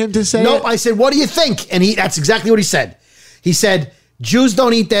prompting him to say it? Nope. I said, what do you think? And that's exactly what he said. He said, Jews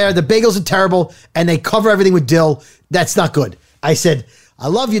don't eat there. The bagels are terrible. And they cover everything with dill. That's not good. I said, I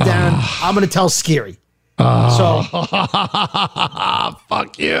love you, Darren. I'm going to tell Scary. So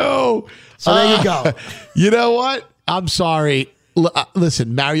fuck you. So there you go. You know what? I'm sorry.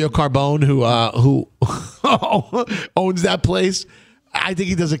 Listen, Mario Carbone, who owns that place, I think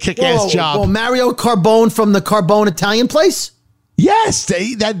he does a kick-ass job. Well, Mario Carbone from the Carbone Italian place? Yes,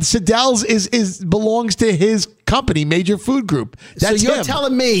 that Siddell's belongs to his company, Major Food Group. That's so you're him.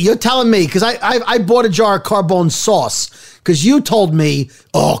 telling me, because I bought a jar of Carbone sauce, because you told me,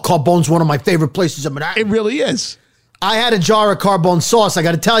 Carbone's one of my favorite places in Manhattan. It really is. I had a jar of Carbone sauce. I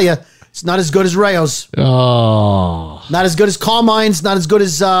got to tell you, it's not as good as Rayo's. Oh. Not as good as Carmine's. Not as good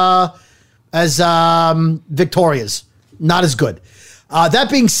as Victoria's. Not as good. That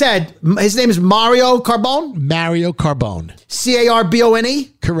being said, his name is Mario Carbone? Mario Carbone.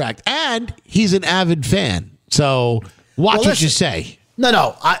 Carbone? Correct. And he's an avid fan. So watch what you say.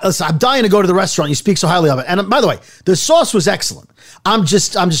 No. Listen, I'm dying to go to the restaurant. You speak so highly of it. And by the way, the sauce was excellent. I'm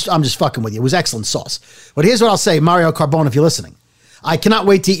just fucking with you. It was excellent sauce. But here's what I'll say, Mario Carbone, if you're listening. I cannot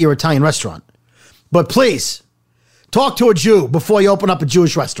wait to eat your Italian restaurant. But please, talk to a Jew before you open up a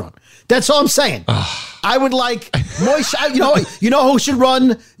Jewish restaurant. That's all I'm saying. I would like Moish. You know who should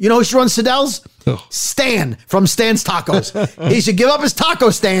run? You know who should run Siddell's? Stan from Stan's Tacos. He should give up his taco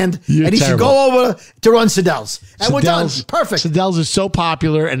stand and he should go over to run Siddell's. And we're done. Perfect. Siddell's is so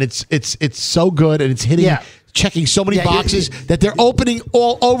popular and it's so good and it's hitting. Checking so many boxes that they're opening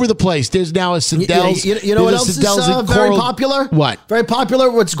all over the place. There's now a Siddell's. You know what else is very popular? What? Very popular.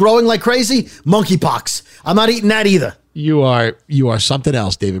 What's growing like crazy? Monkeypox. I'm not eating that either. You are something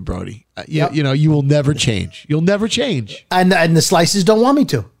else, David Brody. You know, you will never change. You'll never change. And the slices don't want me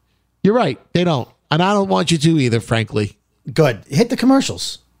to. You're right. They don't. And I don't want you to either, frankly. Good. Hit the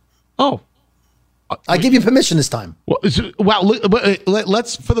commercials. Oh. I give you permission this time. Well,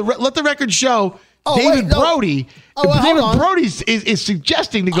 let's let the record show. David Brody. David Brody is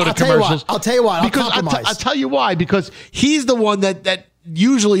suggesting to go to commercials. I'll tell you what. I'll tell you why. Because he's the one that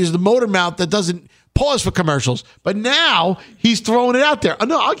usually is the motor mouth that doesn't pause for commercials. But now he's throwing it out there.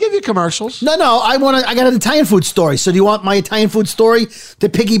 No, I'll give you commercials. No. I got an Italian food story. So do you want my Italian food story to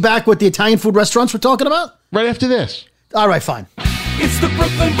piggyback with the Italian food restaurants we're talking about? Right after this. All right, fine. It's the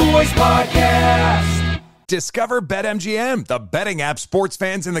Brooklyn Boys Podcast. Discover BetMGM, the betting app sports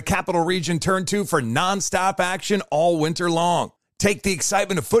fans in the capital region turn to for nonstop action all winter long. Take the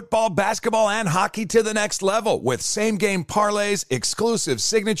excitement of football, basketball, and hockey to the next level with same-game parlays, exclusive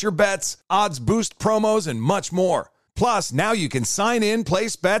signature bets, odds boost promos, and much more. Plus, now you can sign in,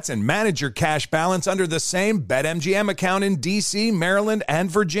 place bets, and manage your cash balance under the same BetMGM account in D.C., Maryland, and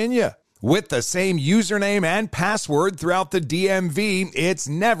Virginia. With the same username and password throughout the DMV, it's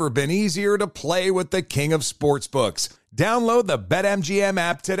never been easier to play with the king of sportsbooks. Download the BetMGM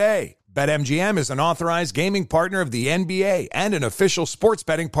app today. BetMGM is an authorized gaming partner of the NBA and an official sports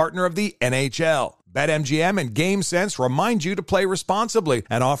betting partner of the NHL. BetMGM and GameSense remind you to play responsibly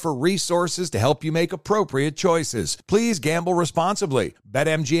and offer resources to help you make appropriate choices. Please gamble responsibly.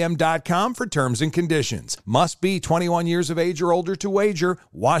 BetMGM.com for terms and conditions. Must be 21 years of age or older to wager.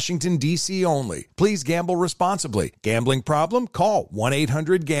 Washington, D.C. only. Please gamble responsibly. Gambling problem? Call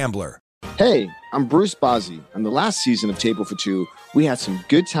 1-800-GAMBLER. Hey, I'm Bruce Bozzi. On the last season of Table for Two, we had some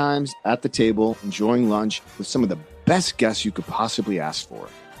good times at the table, enjoying lunch with some of the best guests you could possibly ask for.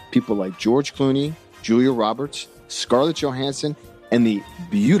 People like George Clooney, Julia Roberts, Scarlett Johansson, and the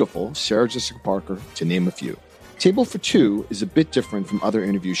beautiful Sarah Jessica Parker, to name a few. Table for Two is a bit different from other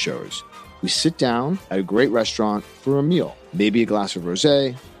interview shows. We sit down at a great restaurant for a meal, maybe a glass of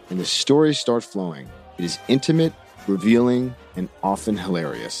rosé, and the stories start flowing. It is intimate, revealing, and often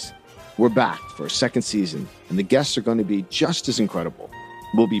hilarious. We're back for a second season, and the guests are going to be just as incredible.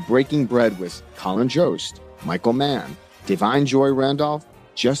 We'll be breaking bread with Colin Jost, Michael Mann, Divine Joy Randolph,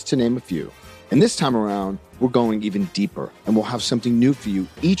 just to name a few. And this time around, we're going even deeper, and we'll have something new for you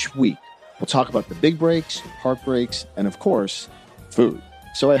each week. We'll talk about the big breaks, heartbreaks, and of course, food.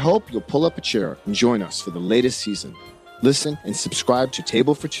 So I hope you'll pull up a chair and join us for the latest season. Listen and subscribe to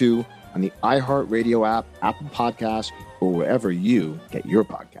Table for Two on the iHeartRadio app, Apple Podcasts, or wherever you get your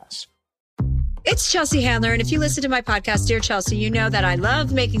podcasts. It's Chelsea Handler, and if you listen to my podcast, Dear Chelsea, you know that I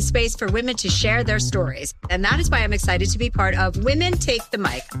love making space for women to share their stories. And that is why I'm excited to be part of Women Take the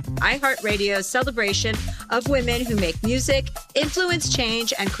Mic, iHeartRadio's celebration of women who make music, influence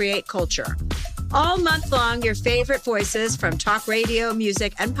change, and create culture. All month long, your favorite voices from talk radio,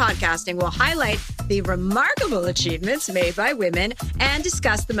 music, and podcasting will highlight the remarkable achievements made by women and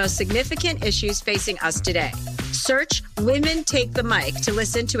discuss the most significant issues facing us today. Search Women Take the Mic to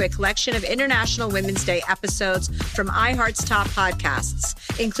listen to a collection of International Women's Day episodes from iHeart's top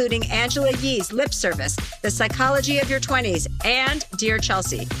podcasts, including Angela Yee's Lip Service, The Psychology of Your 20s, and Dear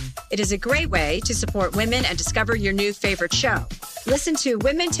Chelsea. It is a great way to support women and discover your new favorite show. Listen to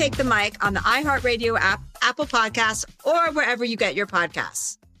Women Take the Mic on the iHeartRadio app, Apple Podcasts, or wherever you get your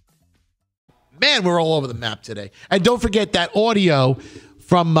podcasts. Man, we're all over the map today. And don't forget that audio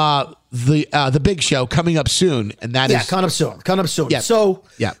from the Big Show coming up soon. And that is coming up soon. Yeah. So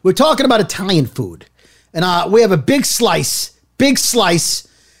we're talking about Italian food. And we have a big slice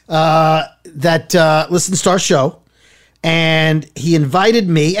that listens to our show. And he invited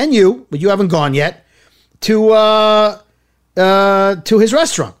me and you, but you haven't gone yet, to his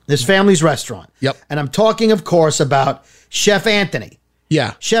restaurant, his family's restaurant. Yep. And I'm talking, of course, about Chef Anthony.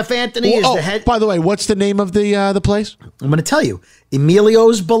 Yeah. Chef Anthony is the head. By the way, what's the name of the place? I'm going to tell you.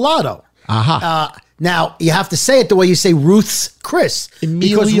 Emilio's Bellato. Aha. Now, you have to say it the way you say Ruth's Chris.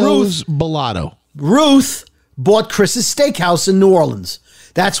 Emilio's Bellato. Ruth bought Chris's Steakhouse in New Orleans.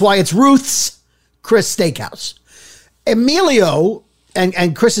 That's why it's Ruth's Chris Steakhouse. Emilio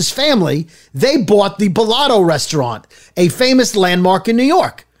and Chris's family, they bought the Bellotto restaurant, a famous landmark in New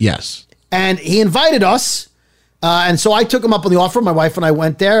York. Yes. And he invited us. And so I took him up on the offer. My wife and I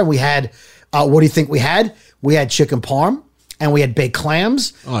went there, and we had, what do you think we had? We had chicken parm, and we had baked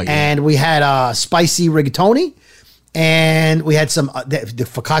clams, and we had spicy rigatoni, and we had some, the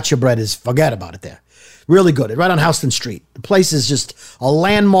focaccia bread is, forget about it there. Really good. Right on Houston Street. The place is just a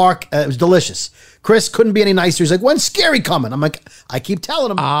landmark. It was delicious. Chris couldn't be any nicer. He's like, when's Scary coming? I'm like, I keep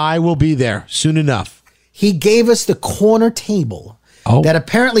telling him. I will be there soon enough. He gave us the corner table that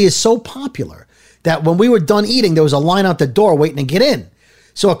apparently is so popular that when we were done eating, there was a line out the door waiting to get in.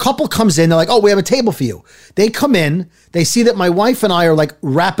 So a couple comes in. They're like, oh, we have a table for you. They come in. They see that my wife and I are like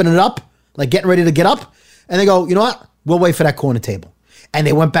wrapping it up, like getting ready to get up. And they go, you know what? We'll wait for that corner table. And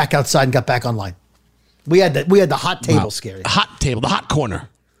they went back outside and got back online. We had the hot table, Scary. Hot table, the hot corner.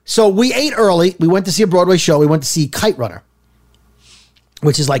 So we ate early. We went to see a Broadway show. We went to see Kite Runner,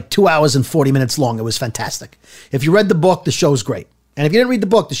 which is like 2 hours and 40 minutes long. It was fantastic. If you read the book, the show's great. And if you didn't read the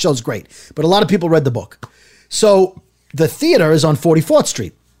book, the show's great. But a lot of people read the book. So the theater is on 44th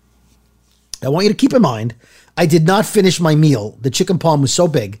Street. I want you to keep in mind, I did not finish my meal. The chicken parm was so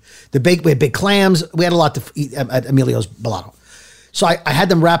big. We had big clams. We had a lot to eat at Emilio's Bellotto. So I had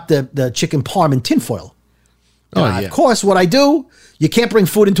them wrap the chicken parm in tinfoil. Of course, what I do, you can't bring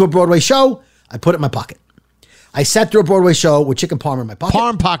food into a Broadway show. I put it in my pocket. I sat through a Broadway show with chicken parm in my pocket.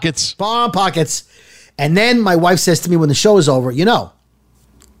 Parm pockets. Parm pockets. And then my wife says to me when the show is over, you know,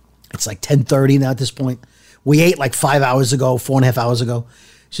 it's like 10:30 now at this point. We ate like 5 hours ago, 4.5 hours ago.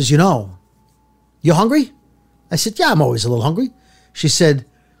 She says, you know, you hungry? I said, yeah, I'm always a little hungry. She said,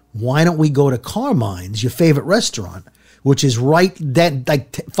 why don't we go to Carmine's, your favorite restaurant, which is right then,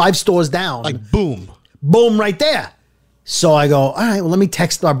 like 5 stores down. Like boom. Boom, right there. So I go, all right, well, let me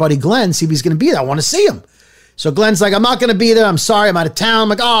text our buddy Glenn, see if he's going to be there. I want to see him. So Glenn's like, I'm not going to be there. I'm sorry. I'm out of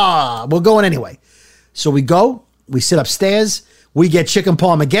town. I'm like, we're going anyway. So we go. We sit upstairs. We get chicken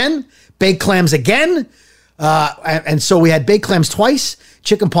parm again, baked clams again. And so we had baked clams twice,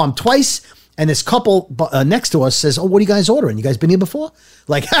 chicken parm twice. And this couple next to us says, oh, what are you guys ordering? You guys been here before?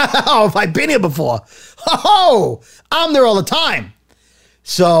 Like, oh, have I been here before? Oh, I'm there all the time.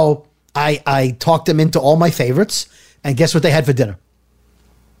 So I talked them into all my favorites. And guess what they had for dinner?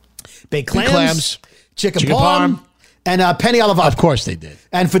 Baked clams, chicken parm, and penny alla vodka. Of course they did.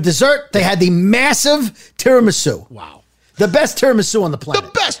 And for dessert, they had the massive tiramisu. Wow. The best tiramisu on the planet.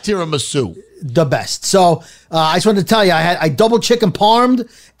 The best tiramisu. The best. So I just wanted to tell you, I double chicken parmed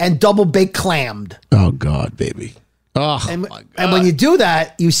and double baked clammed. Oh, God, baby. Oh, and, my God. And when you do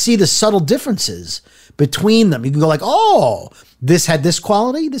that, you see the subtle differences between them. You can go like, oh, this had this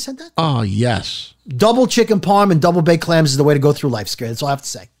quality, this had that. Oh, yes. Double chicken parm and double baked clams is the way to go through life, Scary. That's all I have to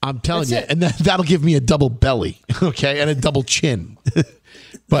say. I'm telling you. And that'll give me a double belly, okay, and a double chin.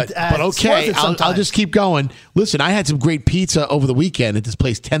 But okay, I'll just keep going. Listen, I had some great pizza over the weekend at this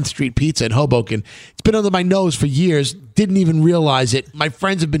place, 10th Street Pizza in Hoboken. It's been under my nose for years. Didn't even realize it. My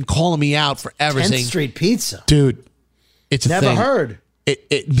friends have been calling me out forever 10th Street Pizza? Dude, it's a Never thing. heard.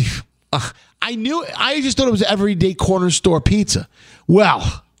 I knew it. I just thought it was everyday corner store pizza.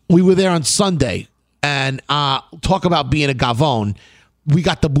 Well, we were there on Sunday, and talk about being a gavone. We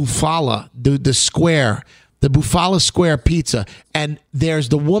got the Bufala, the square, the Bufala square pizza, and there's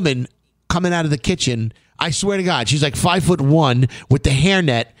the woman coming out of the kitchen. I swear to God, she's like 5'1" with the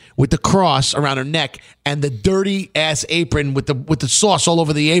hairnet, with the cross around her neck, and the dirty ass apron with the sauce all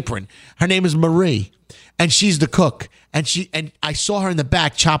over the apron. Her name is Marie, and she's the cook. And I saw her in the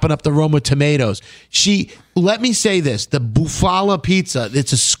back chopping up the Roma tomatoes. Let me say this, the Bufala pizza,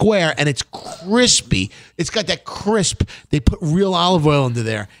 it's a square and it's crispy. It's got that crisp. They put real olive oil into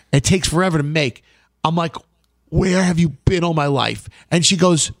there. It takes forever to make. I'm like, where have you been all my life? And she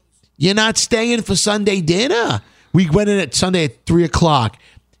goes, you're not staying for Sunday dinner? We went in at Sunday at 3:00.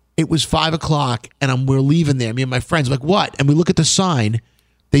 It was 5:00 and we're leaving there. Me and my friends like, what? And we look at the sign.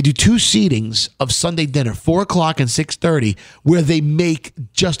 They do 2 seatings of Sunday dinner, 4:00 and 6:30, where they make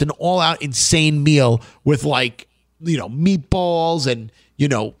just an all-out insane meal with meatballs and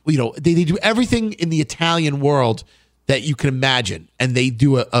they do everything in the Italian world that you can imagine, and they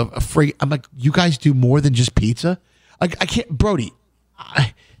do a free. I'm like, you guys do more than just pizza? I can't, Brody.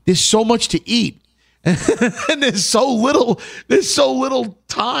 There's so much to eat, and there's so little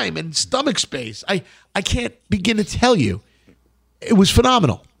time and stomach space. I can't begin to tell you. It was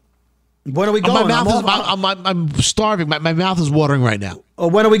phenomenal. When are we going? I'm starving. My mouth is watering right now. Oh,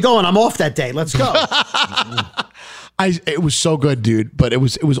 when are we going? I'm off that day. Let's go. It was so good, dude. But it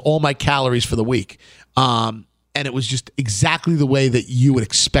was all my calories for the week. and it was just exactly the way that you would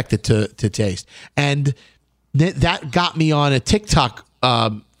expect it to taste. And that got me on a TikTok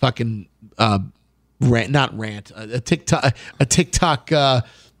a TikTok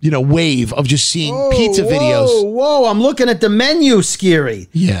wave of just seeing pizza videos. Whoa! I'm looking at the menu, Scary.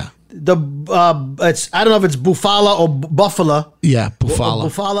 Yeah. It's I don't know if it's Bufala or Buffalo. Yeah, Bufala.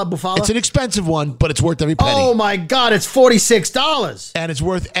 Bufala. It's an expensive one, but it's worth every penny. Oh my God! It's $46, and it's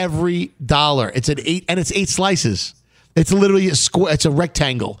worth every dollar. It's it's 8 slices. It's literally a square. It's a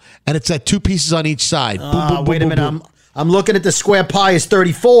rectangle, and it's at 2 pieces on each side. Wait a minute. I'm looking at the square pie is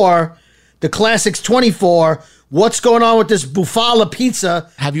 $34. The classic's $24. What's going on with this Bufala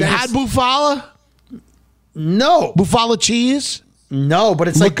pizza? Have you had Bufala? No. Bufala cheese? No, but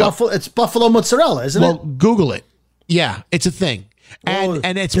it's it's buffalo mozzarella, isn't it? Well, Google it. Yeah, it's a thing.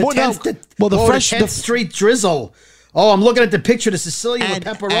 And it's more than the 10th Street drizzle. Oh, I'm looking at the picture, the Sicilian with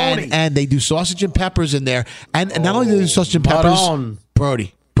pepperoni. And they do sausage and peppers in there. And not only do they do sausage and peppers,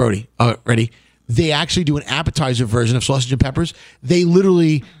 Brody, ready? They actually do an appetizer version of sausage and peppers. They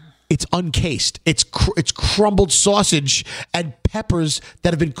literally, it's uncased. It's crumbled sausage and peppers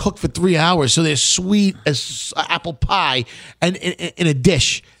that have been cooked for 3 hours. So they're sweet as apple pie and in a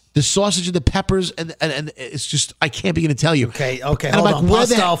dish. The sausage and the peppers, and it's just, I can't begin to tell you. Okay, and hold on.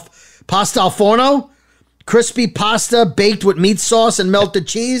 Pasta al forno? Crispy pasta baked with meat sauce and melted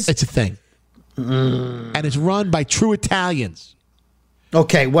cheese? It's a thing. And it's run by true Italians.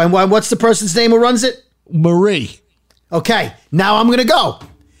 Okay, what's the person's name who runs it? Marie. Okay, now I'm going to go.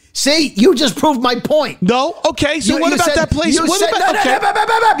 See, you just proved my point. No? Okay, so what about that place?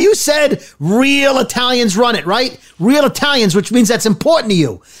 You said real Italians run it, right? Real Italians, which means that's important to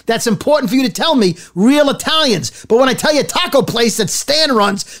you. That's important for you to tell me, real Italians. But when I tell you a taco place that Stan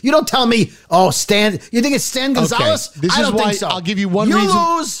runs, you don't tell me, Stan. You think it's Stan Gonzalez? Okay. I don't think so. I'll give you one reason.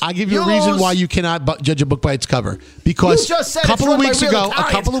 I'll give you a reason why you cannot judge a book by its cover. Because you just said a couple of weeks ago,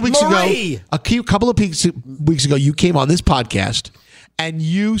 you came on this podcast and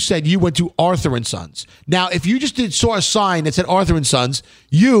you said you went to Arthur and Sons. Now, if you just saw a sign that said Arthur and Sons,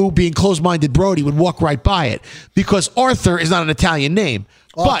 you, being closed-minded Brody, would walk right by it because Arthur is not an Italian name.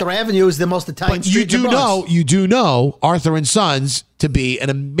 Arthur Avenue is the most Italian street in the Bronx. You do know Arthur and Sons to be an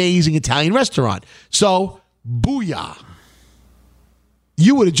amazing Italian restaurant. So, booyah.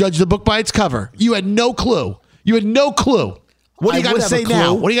 You would have judged the book by its cover. You had no clue. What do you got to say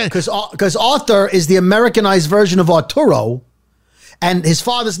now? What do you got? Because Arthur is the Americanized version of Arturo. And his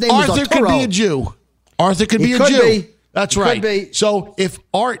father's name was Arturo. Arthur could be a Jew. Arthur could be a Jew. That's right. Could be. So if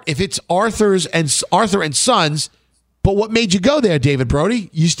it's Arthur and Sons, but what made you go there, David Brody?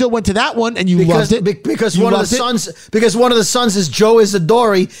 You still went to that one and you loved it because one of the sons is Joe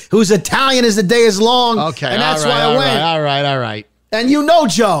Isidori, who's Italian as the day is long. Okay, and that's why I went. All right. And you know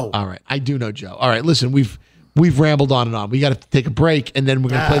Joe. All right, I do know Joe. All right, listen, we've rambled on and on. We got to take a break, and then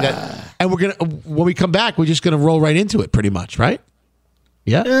we're gonna play that. And when we come back, we're just gonna roll right into it, pretty much, right?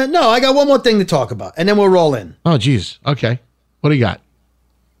 Yeah. No, I got one more thing to talk about, and then we'll roll in. Oh, geez. Okay. What do you got?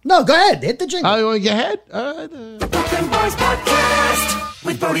 No, go ahead. Hit the jingle. Oh, you want to get ahead? Brooklyn Boys Podcast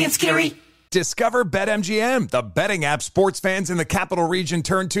with Brody and Scary. Discover BetMGM, the betting app sports fans in the capital region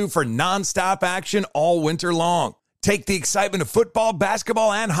turn to for nonstop action all winter long. Take the excitement of football,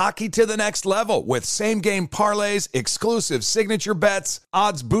 basketball, and hockey to the next level with same-game parlays, exclusive signature bets,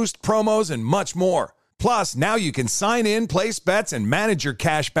 odds boost promos, and much more. Plus, now you can sign in, place bets, and manage your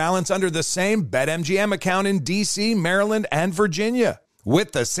cash balance under the same BetMGM account in D.C., Maryland, and Virginia.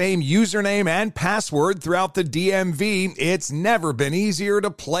 With the same username and password throughout the DMV, it's never been easier to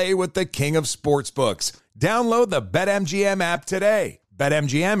play with the king of sportsbooks. Download the BetMGM app today.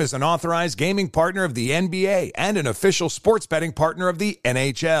 BetMGM is an authorized gaming partner of the NBA and an official sports betting partner of the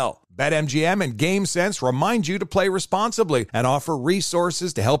NHL. BetMGM and GameSense remind you to play responsibly and offer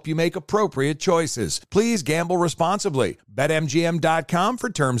resources to help you make appropriate choices. Please gamble responsibly. BetMGM.com for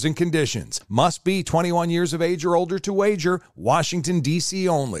terms and conditions. Must be 21 years of age or older to wager. Washington, D.C.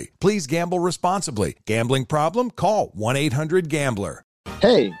 only. Please gamble responsibly. Gambling problem? Call 1-800-GAMBLER.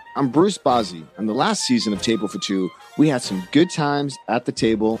 Hey, I'm Bruce Bozzi. On the last season of Table for Two, we had some good times at the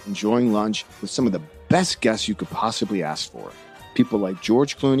table, enjoying lunch with some of the best guests you could possibly ask for. People like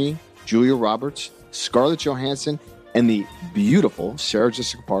George Clooney, Julia Roberts, Scarlett Johansson, and the beautiful Sarah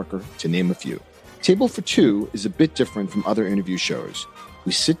Jessica Parker, to name a few. Table for Two is a bit different from other interview shows.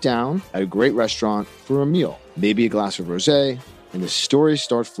 We sit down at a great restaurant for a meal, maybe a glass of rosé, and the stories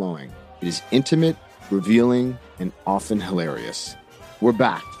start flowing. It is intimate, revealing, and often hilarious. We're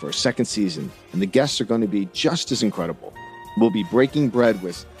back for a second season, and the guests are going to be just as incredible. We'll be breaking bread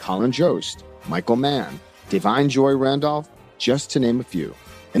with Colin Jost, Michael Mann, Divine Joy Randolph, just to name a few.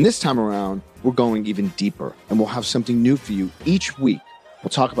 And this time around, we're going even deeper, and we'll have something new for you each week. We'll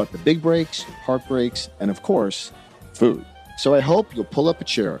talk about the big breaks, heartbreaks, and of course, food. So I hope you'll pull up a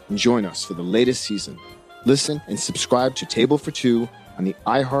chair and join us for the latest season. Listen and subscribe to Table for Two on the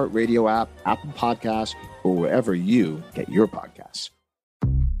iHeartRadio app, Apple Podcasts, or wherever you get your podcasts.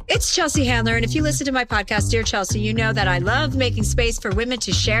 It's Chelsea Handler, and if you listen to my podcast, Dear Chelsea, you know that I love making space for women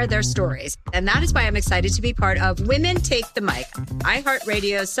to share their stories. And that is why I'm excited to be part of Women Take the Mic,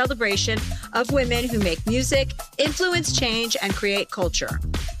 iHeartRadio's celebration of women who make music, influence change, and create culture.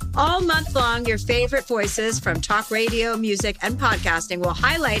 All month long, your favorite voices from talk radio, music, and podcasting will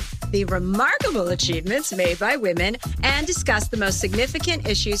highlight the remarkable achievements made by women and discuss the most significant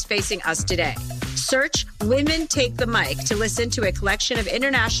issues facing us today. Search Women Take the Mic to listen to a collection of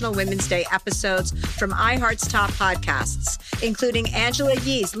International Women's Day episodes from iHeart's top podcasts, including Angela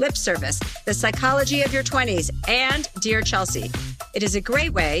Yee's Lip Service, The Psychology of Your 20s, and Dear Chelsea. It is a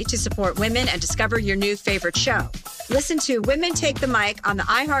great way to support women and discover your new favorite show. Listen to Women Take the Mic on the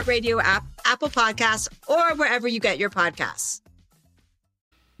iHeartRadio app, Apple Podcasts, or wherever you get your podcasts.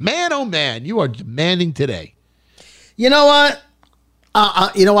 Man, oh man, you are demanding today. You know what?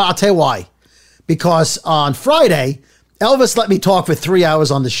 I'll tell you why. Because on Friday, Elvis let me talk for 3 hours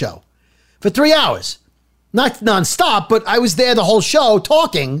on the show. For 3 hours. Not nonstop, but I was there the whole show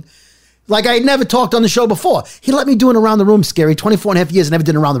talking like I had never talked on the show before. He let me do an Around the Room, Scary. 24 and a half years, I never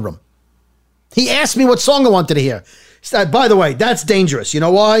did an Around the Room. He asked me what song I wanted to hear. By the way, that's dangerous. You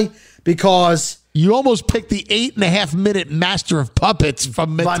know why? Because you almost picked the 8.5 minute Master of Puppets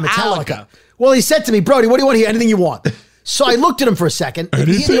from Metallica. Well, he said to me, Brody, what do you want to hear? Anything you want. So I looked at him for a second.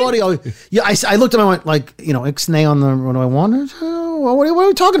 The audio. Yeah, I looked at him and I went, ixnay on the, what do I want? What are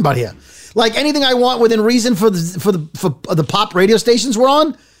we talking about here? Like anything I want within reason for the pop radio stations we're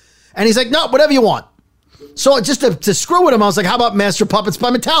on? And he's like, no, whatever you want. So just to screw with him, I was like, how about Master of Puppets by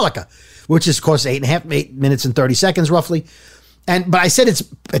Metallica? Which is, of course, 8 minutes and 30 seconds roughly. But I said it's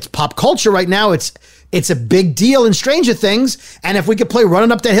pop culture right now. It's a big deal in Stranger Things. And if we could play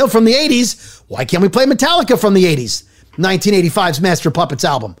Running Up That Hill from the 80s, why can't we play Metallica from the 80s? 1985's Master of Puppets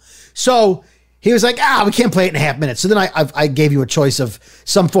album. So he was like, we can't play 8.5 minutes. So then I gave you a choice of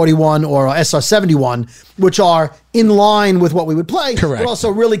Sum 41 or SR71, which are in line with what we would play. Correct. But also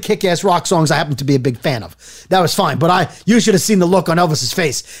really kick-ass rock songs I happen to be a big fan of. That was fine. But you should have seen the look on Elvis's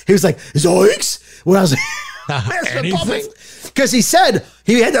face. He was like, zoinks? When I was like, Master of Puppets. Because he said,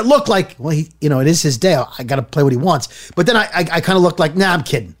 he had that look like, well, it is his day. I got to play what he wants. But then I kind of looked like, nah, I'm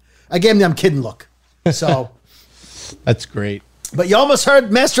kidding. I gave him the I'm kidding look. So... That's great. But you almost heard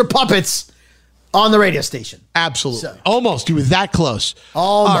Master Puppets on the radio station. Absolutely. So. Almost. You were that close.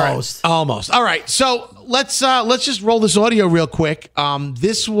 Almost. Almost. All right. So let's just roll this audio real quick.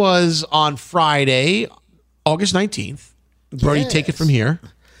 This was on Friday, August 19th. Brody, take it from here.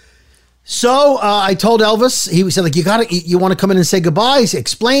 So I told Elvis, he said, you want to come in and say goodbye,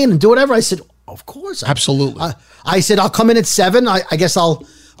 explain and do whatever. I said, of course. Absolutely. I said, I'll come in at 7. I guess I'll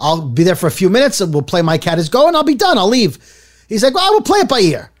be there for a few minutes and we'll play My Cat Is Go and I'll be done. I'll leave. He's like, well, we'll play it by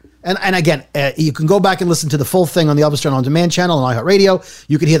ear. And again, you can go back and listen to the full thing on the Elvis Duran On Demand channel on iHeartRadio.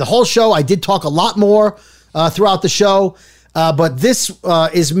 You can hear the whole show. I did talk a lot more throughout the show. But this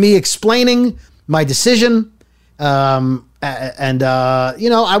is me explaining my decision. I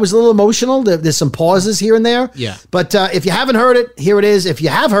was a little emotional. There's some pauses here and there. Yeah. But if you haven't heard it, here it is. If you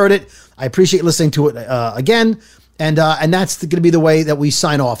have heard it, I appreciate listening to it again. And that's going to be the way that we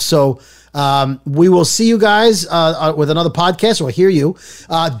sign off. So we will see you guys with another podcast or hear you.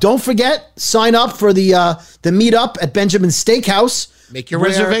 Don't forget, sign up for the meetup at Benjamin's Steakhouse. Make your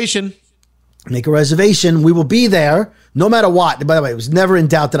reservation. Make a reservation. We will be there no matter what. By the way, it was never in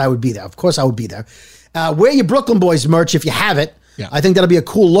doubt that I would be there. Of course, I would be there. Wear your Brooklyn Boys merch if you have it. Yeah. I think that'll be a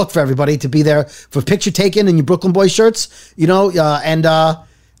cool look for everybody to be there for picture taken in your Brooklyn Boys shirts.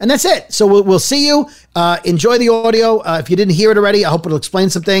 And that's it. So we'll see you. Enjoy the audio. If you didn't hear it already, I hope it'll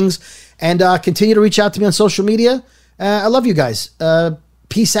explain some things. And continue to reach out to me on social media. I love you guys.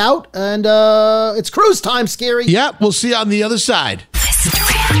 Peace out. And it's cruise time, Scary. Yeah, we'll see you on the other side.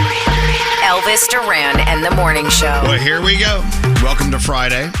 Elvis Duran and the Morning Show. Well, here we go. Welcome to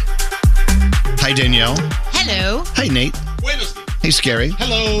Friday. Hi, Danielle. Hello. Hey, Nate. Hey, Scary.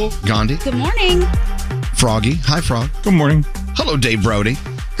 Hello. Gandhi. Good morning. Froggy. Hi, Frog. Good morning. Hello, Dave Brody.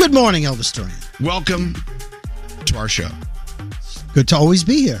 Good morning, Elvis Duran. Welcome to our show. Good to always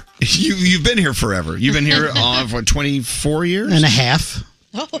be here. You've been here forever. You've been here for 24 years? And a half.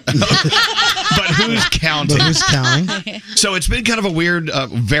 But who's counting? So it's been kind of a weird,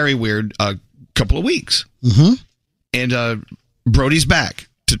 very weird couple of weeks. Mm-hmm. And Brody's back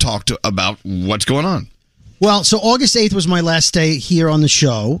to talk about what's going on. Well, so August 8th was my last day here on the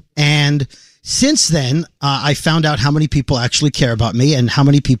show. And since then, I found out how many people actually care about me and how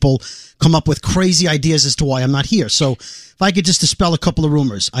many people come up with crazy ideas as to why I'm not here. So if I could just dispel a couple of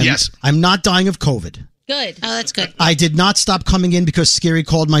rumors. I'm not dying of COVID. Good. Oh, that's good. I did not stop coming in because Scary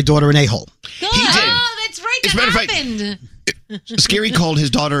called my daughter an a-hole. Good. Oh, that's right. As a matter of fact, Scary called his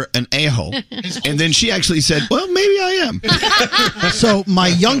daughter an a-hole, and then she actually said, well, maybe I am. So my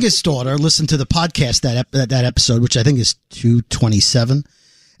youngest daughter listened to the podcast, that episode, which I think is 227,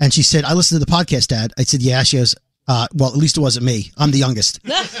 and she said, I listened to the podcast, Dad. I said, yeah. She goes, well, at least it wasn't me. I'm the youngest.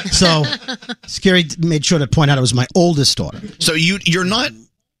 So Scary made sure to point out it was my oldest daughter. So you're not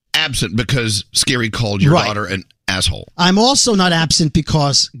absent because Scary called your daughter an asshole. I'm also not absent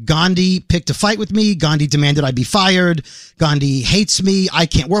because Gandhi picked a fight with me. Gandhi demanded I be fired. Gandhi hates me. I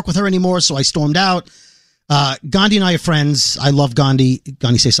can't work with her anymore, so I stormed out. Gandhi and I are friends. I love Gandhi.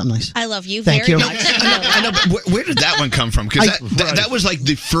 Gandhi, say something nice. I love you Thank very you. much. I know, but where did that one come from? Because that was like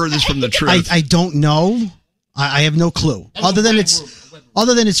the furthest from the truth. I don't know. I have no clue. Other than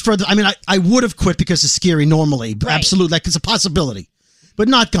it's further. I mean, I would have quit because of Scary normally. Right. Absolutely. Like, it's a possibility. But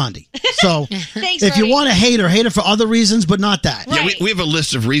not Gandhi. So Thanks, if you Ronnie. want to hate her for other reasons, but not that. Yeah, we have a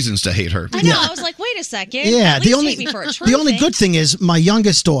list of reasons to hate her. I know. I was like, wait a second. Yeah, At the least only take me for a truth, the only thanks. good thing is my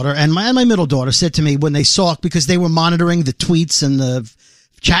youngest daughter and my middle daughter said to me when they saw, because they were monitoring the tweets and the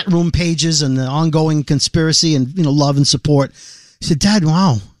chat room pages and the ongoing conspiracy and love and support. She said, Dad,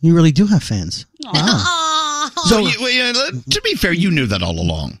 wow, you really do have fans. Wow. So, to be fair, you knew that all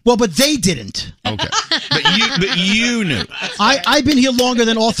along. Well, but they didn't. Okay, but you knew. I've been here longer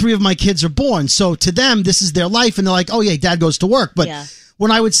than all three of my kids are born, so to them this is their life, and they're like, oh yeah, Dad goes to work. But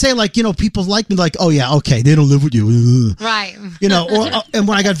when I would say people like me, like, oh yeah, okay, they don't live with you, right? And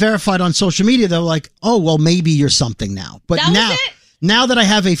when I got verified on social media, they were like, oh well, maybe you're something now. But now that I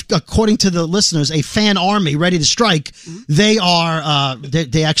have according to the listeners, a fan army ready to strike, they are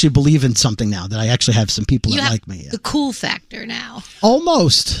they actually believe in something now. That I actually have some people that like me. Yeah. The cool factor now.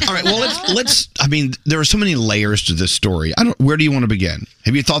 Almost. All right. Well, let's. I mean, there are so many layers to this story. Where do you want to begin?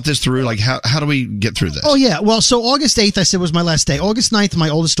 Have you thought this through? Like, how do we get through this? Oh yeah. Well, so August 8th, I said was my last day. August 9th, my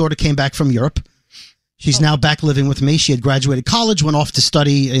oldest daughter came back from Europe. She's now back living with me. She had graduated college, went off to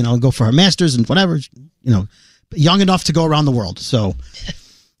study, go for her master's and whatever, young enough to go around the world. So,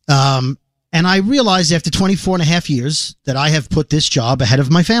 and I realized after 24 and a half years that I have put this job ahead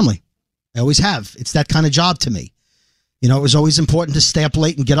of my family. I always have. It's that kind of job to me. It was always important to stay up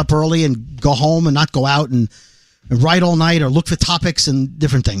late and get up early and go home and not go out and write all night or look for topics and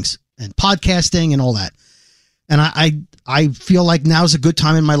different things and podcasting and all that. And I feel like now's a good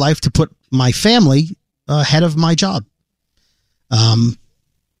time in my life to put my family ahead of my job.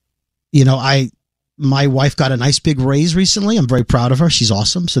 My wife got a nice big raise recently. I'm very proud of her. She's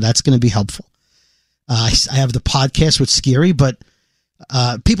awesome. So that's going to be helpful. I have the podcast with Scary, but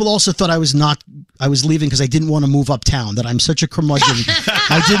people also thought I was leaving because I didn't want to move uptown, that I'm such a curmudgeon.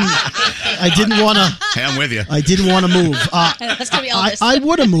 I didn't want to. Hey, I'm with you. I didn't want to move. That's going to be Elvis. I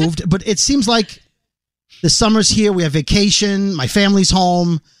would have moved, but it seems like the summer's here. We have vacation. My family's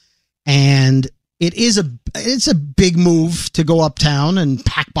home. And it's a big move to go uptown and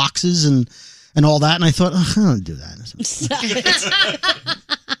pack boxes and all that. And I thought, I don't do that.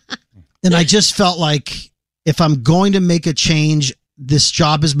 And I just felt like if I'm going to make a change, this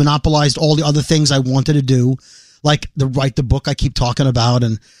job has monopolized all the other things I wanted to do, like write the book I keep talking about.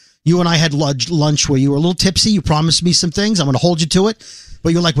 And you and I had lunch where you were a little tipsy. You promised me some things. I'm going to hold you to it.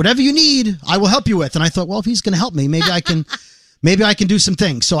 But you're like, whatever you need, I will help you with. And I thought, well, if he's going to help me, maybe I can do some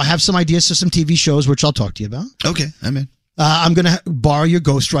things. So I have some ideas for some TV shows, which I'll talk to you about. Okay, I'm in. I'm going to borrow your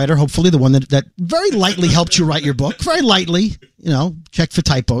ghostwriter, hopefully the one that very lightly helped you write your book. Very lightly, check for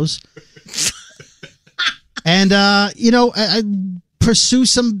typos. And, I pursue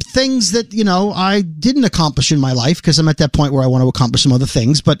some things that, I didn't accomplish in my life because I'm at that point where I want to accomplish some other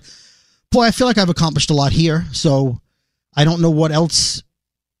things. But, boy, I feel like I've accomplished a lot here. So I don't know what else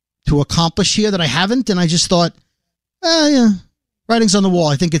to accomplish here that I haven't. And I just thought, writing's on the wall.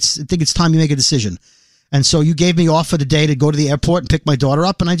 I think it's time you make a decision. And so you gave me off for the day to go to the airport and pick my daughter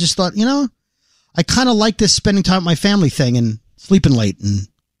up. And I just thought, I kind of like this spending time with my family thing and sleeping late. And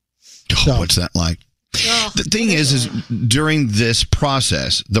what's that like? The thing is during this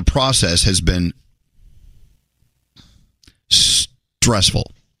process, the process has been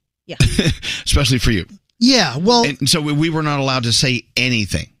stressful. Yeah. Especially for you. Yeah. Well, and so we were not allowed to say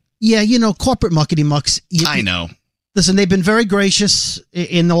anything. Yeah. Corporate muckety mucks. I know. Listen, they've been very gracious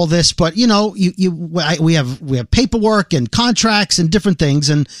in all this, but we have paperwork and contracts and different things.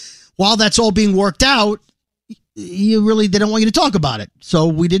 And while that's all being worked out, they don't want you to talk about it. So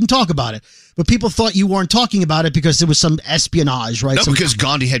we didn't talk about it. But people thought you weren't talking about it because there was some espionage, right? No, because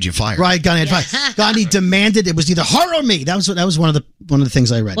Gandhi had you fired. Right, Gandhi had fired. Gandhi demanded it was either her or me. That was one of the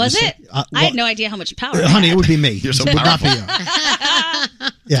things I read. Was He it? said, I had no idea how much power. honey, it would be me. You're so It would not be powerful. you.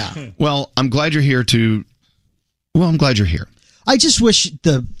 Yeah. Well, I'm glad you're here I'm glad you're here. I just wish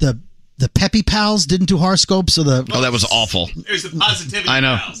the Peppy Pals didn't do horoscopes or the. Oh, that was awful. There's the positivity. I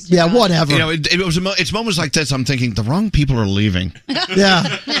know. Pals. Yeah, whatever. You know, it's moments like this I'm thinking the wrong people are leaving.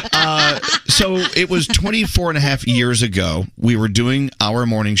 Yeah. So it was 24 and a half years ago. We were doing our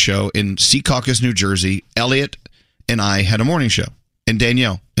morning show in Secaucus, New Jersey. Elliot and I had a morning show, and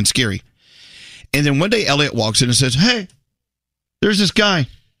Danielle and Scary. And then one day Elliot walks in and says, "Hey, there's this guy.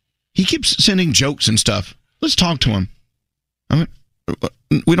 He keeps sending jokes and stuff. Let's talk to him." I went,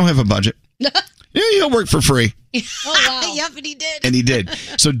 "We don't have a budget." Yeah, he'll work for free. Oh, wow. Yep, and he did. And he did.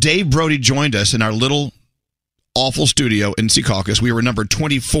 So Dave Brody joined us in our little awful studio in Secaucus. We were number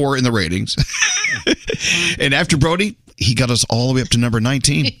 24 in the ratings. And after Brody, he got us all the way up to number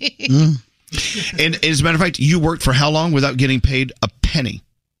 19. And as a matter of fact, you worked for how long without getting paid a penny?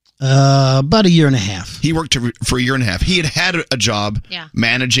 About a year and a half. He worked for a year and a half. He had a job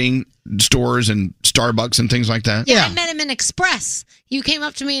managing stores and Starbucks and things like that. Yeah, I met him in Express. You came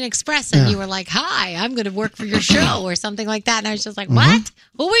up to me in Express and you were like, "Hi, I'm going to work for your show," or something like that. And I was just like, "What?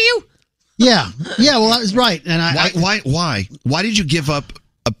 Who are you?" Yeah. Well, that was right. And Why did you give up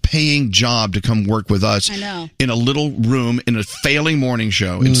a paying job to come work with us? I know. In a little room in a failing morning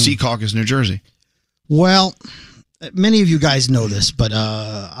show in Secaucus, New Jersey? Well, many of you guys know this, but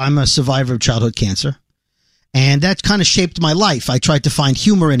I'm a survivor of childhood cancer. And that kind of shaped my life. I tried to find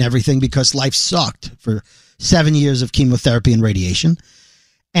humor in everything because life sucked for 7 years of chemotherapy and radiation.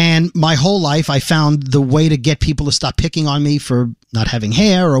 And my whole life, I found the way to get people to stop picking on me for not having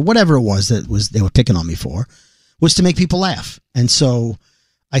hair or whatever it was they were picking on me for, was to make people laugh. And so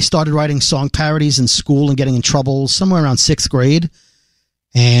I started writing song parodies in school and getting in trouble somewhere around 6th grade.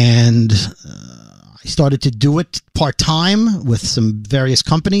 And I started to do it part-time with some various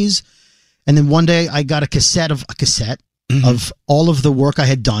companies. And then one day I got a cassette of all of the work I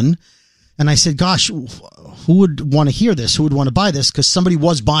had done. And I said, gosh, who would want to hear this? Who would want to buy this? Because somebody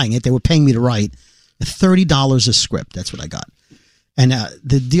was buying it. They were paying me to write $30 a script. That's what I got. And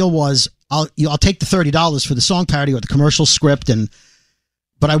the deal was, I'll take the $30 for the song parody or the commercial script.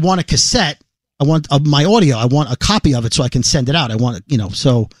 But I want a cassette. I want my audio. I want a copy of it so I can send it out. I want it,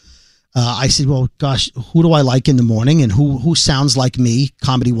 so I said, well, gosh, who do I like in the morning and who sounds like me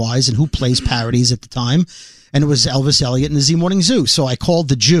comedy wise and who plays parodies at the time? And it was Elvis Elliott and the Z Morning Zoo. So I called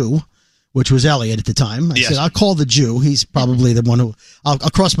the Jew, which was Elliot at the time. I said, I'll call the Jew. He's probably the one who I'll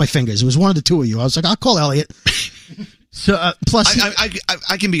cross my fingers. It was one of the two of you. I was like, I'll call Elliot. So plus,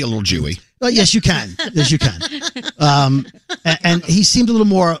 I can be a little Jewy. Yes, you can. Yes, you can. And he seemed a little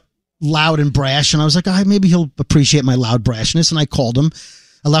more loud and brash, and I was like, maybe he'll appreciate my loud brashness. And I called him.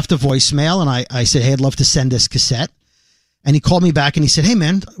 I left a voicemail, and I said, hey, I'd love to send this cassette. And he called me back, and he said, hey,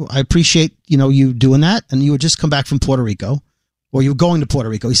 man, I appreciate you doing that. And you had just come back from Puerto Rico. Or you were going to Puerto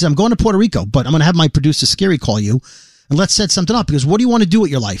Rico. He said, I'm going to Puerto Rico, but I'm going to have my producer, Scary, call you, and let's set something up. Because what do you want to do with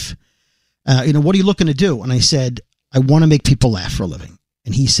your life? What are you looking to do? And I said, I want to make people laugh for a living.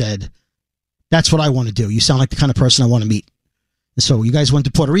 And he said, that's what I want to do. You sound like the kind of person I want to meet. And so you guys went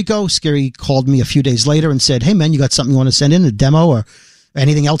to Puerto Rico. Scary called me a few days later and said, hey, man, you got something you want to send in, a demo or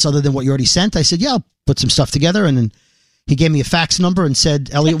anything else other than what you already sent? I said, yeah, I'll put some stuff together. And then he gave me a fax number and said,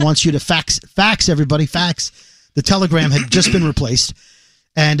 Elliot wants you to fax everybody, fax. The telegram had just been replaced.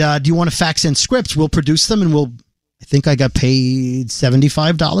 And do you want to fax in scripts? We'll produce them and I think I got paid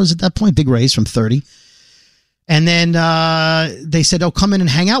 $75 at that point, big raise from 30. And then they said, oh, come in and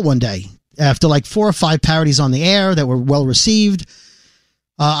hang out one day. After like 4 or 5 parodies on the air that were well received.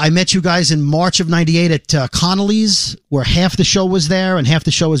 I met you guys in March of 98 at Connolly's, where half the show was there and half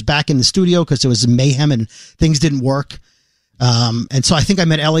the show was back in the studio because there was mayhem and things didn't work. And so I think I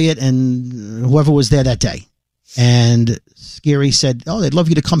met Elliot and whoever was there that day. And Scary said, oh, they'd love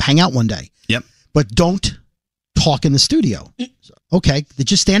you to come hang out one day. Yep. But don't talk in the studio. So, okay. They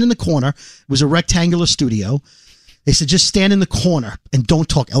just stand in the corner. It was a rectangular studio. They said, just stand in the corner and don't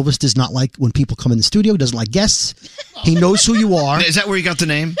talk. Elvis does not like when people come in the studio. He doesn't like guests. He knows who you are. Is that where you got the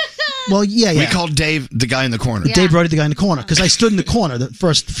name? Well, yeah. We called Dave the guy in the corner. Yeah. Dave Brody, the guy in the corner, because I stood in the corner the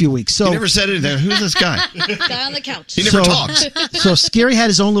first few weeks. So he never said anything. Who's this guy? Guy on the couch. He never talks. So Scary had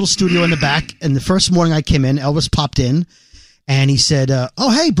his own little studio in the back, and the first morning I came in, Elvis popped in, and he said,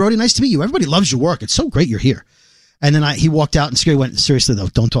 oh, hey, Brody, nice to meet you. Everybody loves your work. It's so great you're here. And then he walked out, and Scary went, seriously, though,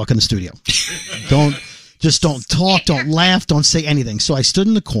 don't talk in the studio. Just don't talk, don't laugh, don't say anything. So I stood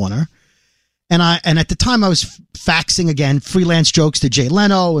in the corner, And at the time I was faxing again freelance jokes to Jay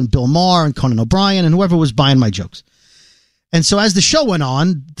Leno and Bill Maher and Conan O'Brien and whoever was buying my jokes. And so as the show went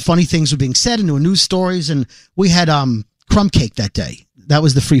on, funny things were being said and there were news stories, and we had crumb cake that day. That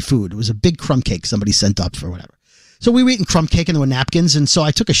was the free food. It was a big crumb cake somebody sent up for whatever. So we were eating crumb cake and there were napkins, and so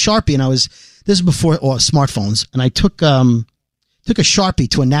I took a Sharpie and this is before smartphones, and I took a Sharpie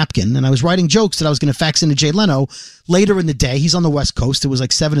to a napkin and I was writing jokes that I was going to fax into Jay Leno later in the day. He's on the West Coast. It was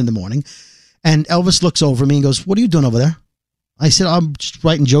like 7 a.m. And Elvis looks over me and goes, "What are you doing over there?" I said, "I'm just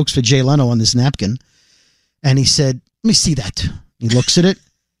writing jokes for Jay Leno on this napkin." And he said, "Let me see that." He looks at it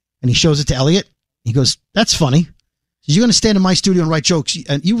and he shows it to Elliot. He goes, "That's funny." He says, "You're going to stand in my studio and write jokes,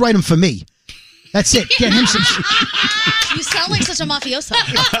 and you write them for me. That's it. Get him some." You sound like such a mafioso.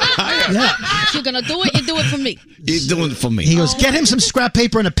 Yeah. If you're going to do it, you do it for me. You're doing it for me. He goes, "Get him some scrap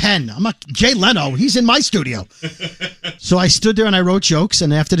paper and a pen." I'm like, Jay Leno, he's in my studio. So I stood there and I wrote jokes.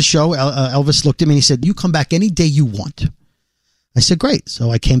 And after the show, Elvis looked at me and he said, "You come back any day you want." I said, "Great."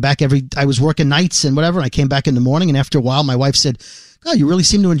 So I came back I was working nights and whatever. And I came back in the morning. And after a while, my wife said, "God, you really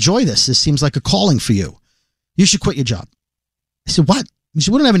seem to enjoy this. This seems like a calling for you. You should quit your job." I said, "What?" He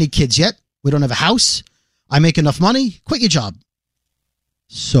said, "We don't have any kids yet. We don't have a house. I make enough money. Quit your job."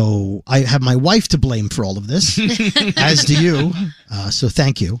 So I have my wife to blame for all of this, as do you. So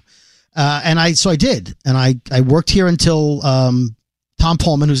thank you. So I did. And I worked here until Tom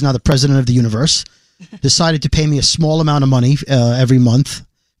Pullman, who's now the president of the universe, decided to pay me a small amount of money every month.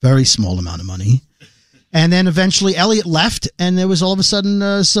 Very small amount of money. And then eventually Elliot left and there was all of a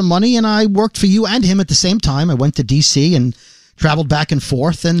sudden some money, and I worked for you and him at the same time. I went to DC and traveled back and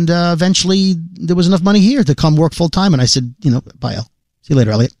forth, and eventually there was enough money here to come work full time. And I said, bye, El. See you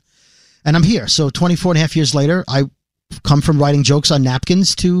later, Elliot. And I'm here. So 24 and a half years later, I come from writing jokes on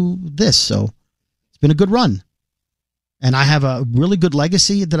napkins to this. So it's been a good run. And I have a really good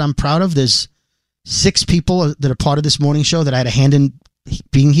legacy that I'm proud of. There's 6 people that are part of this morning show that I had a hand in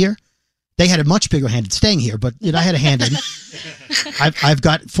being here. They had a much bigger hand in staying here, but I had a hand in. I've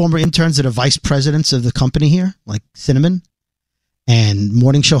got former interns that are vice presidents of the company here, like Cinnamon, and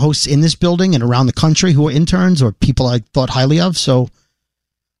morning show hosts in this building and around the country who are interns or people I thought highly of. So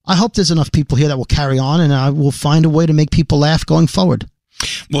I hope there's enough people here that will carry on, and I will find a way to make people laugh going forward.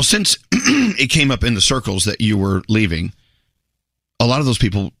 Well, since it came up in the circles that you were leaving, a lot of those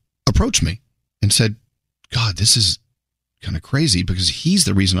people approached me and said, "God, this is kind of crazy because he's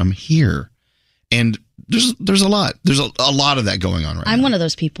the reason I'm here." And there's a lot. There's a lot of that going on right now. I'm one of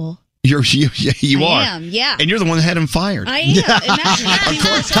those people. You are. I am, yeah. And you're the one that had him fired. I am. Imagine.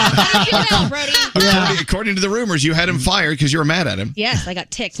 According to the rumors, you had him fired because you were mad at him. Yes, I got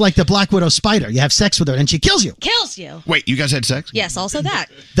ticked. It's like the Black Widow spider. You have sex with her and she kills you. Kills you. Wait, you guys had sex? Yes, also that.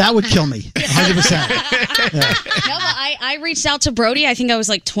 That would kill me. 100%. No, but I reached out to Brody. I think I was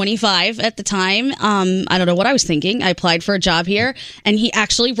like 25 at the time. I don't know what I was thinking. I applied for a job here, and he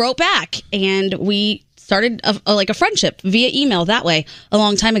actually wrote back, and we started a friendship via email that way a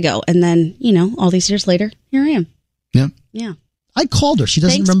long time ago. And then, all these years later, here I am. Yeah. Yeah. I called her. She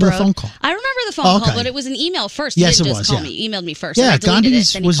doesn't remember the phone call. I remember the phone call, but it was an email first. Yes, he it didn't was. Just call me. He emailed me first. Yeah, and I Gandhi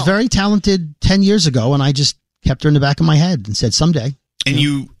was very talented 10 years ago, and I just kept her in the back of my head and said, someday. And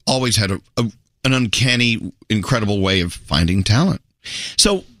you always had an uncanny, incredible way of finding talent.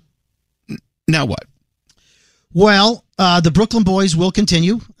 So now what? Well, the Brooklyn Boys will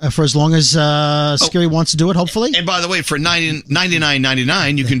continue for as long as Scary wants to do it, hopefully. And by the way, for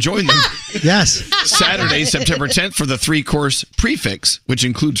 $99.99, you can join them. Yes. Saturday, September 10th for the 3-course prefix, which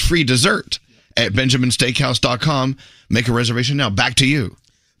includes free dessert at BenjaminSteakhouse.com. Make a reservation now. Back to you.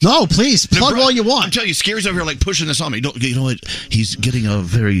 No, please, plug all you want. I'm telling you, Scary's over here like pushing this on me. You know what? He's getting a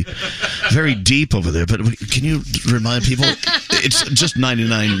very, very deep over there. But can you remind people? It's just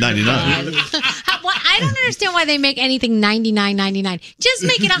 $99.99. I don't understand why they make anything $99.99. Just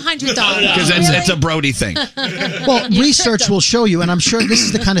make it $100. Because it's a Brody thing. Well, research will show you, and I'm sure this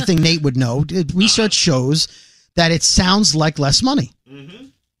is the kind of thing Nate would know. Research shows that it sounds like less money. Mm-hmm.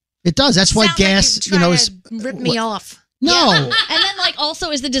 It does. That's why gas, is rip me off. No. Yeah. And then,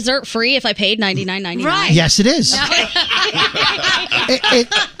 also, is the dessert free if I paid $99.99? Right. Yes, it is.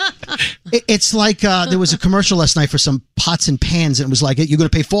 It's like there was a commercial last night for some pots and pans, and it was like, you're going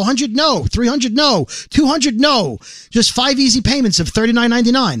to pay $400? No. $300? No. $200? No. Just 5 easy payments of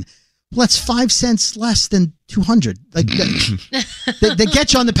 $39.99. Well, that's 5 cents less than $200. Like they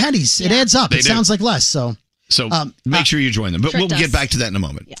get you on the pennies. Yeah. It adds up. It sounds like less. So make sure you join them. But we'll get back to that in a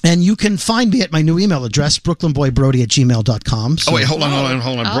moment. Yeah. And you can find me at my new email address, brooklynboybrody@gmail.com. So. Oh, wait, hold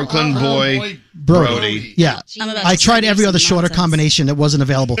on. Brooklyn Boy Brody. Yeah. I tried every other shorter combination that wasn't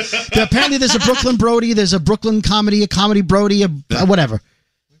available. Apparently there's a Brooklyn Brody, there's a Brooklyn Comedy, a Comedy Brody, whatever.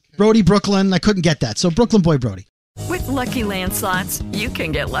 Brody Brooklyn. I couldn't get that. So Brooklyn boy Brody. With Lucky Land Slots, you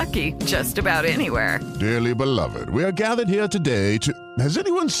can get lucky just about anywhere. Dearly beloved, we are gathered here today to... Has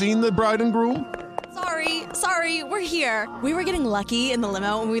anyone seen the bride and groom? Sorry, we're here. We were getting lucky in the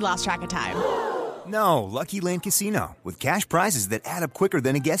limo and we lost track of time. No, Lucky Land Casino, with cash prizes that add up quicker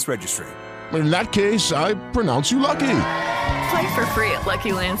than a guest registry. In that case, I pronounce you lucky. Play for free at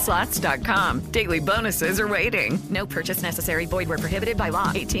LuckyLandSlots.com. Daily bonuses are waiting. No purchase necessary. Void where prohibited by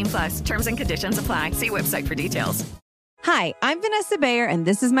law. 18+. Terms and conditions apply. See website for details. Hi, I'm Vanessa Bayer, and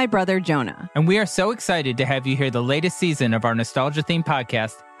this is my brother Jonah. And we are so excited to have you hear the latest season of our nostalgia-themed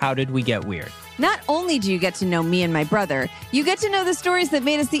podcast, How Did We Get Weird? Not only do you get to know me and my brother, you get to know the stories that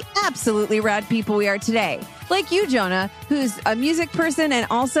made us the absolutely rad people we are today. Like you, Jonah, who's a music person and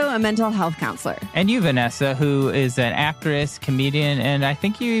also a mental health counselor. And you, Vanessa, who is an actress, comedian, and I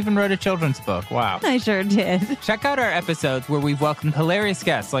think you even wrote a children's book. Wow. I sure did. Check out our episodes where we've welcomed hilarious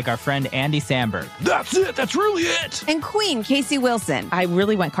guests like our friend Andy Samberg. That's it. That's really it. And Queen Casey Wilson. I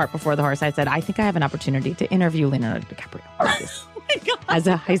really went cart before the horse. I said, I think I have an opportunity to interview Leonardo DiCaprio. As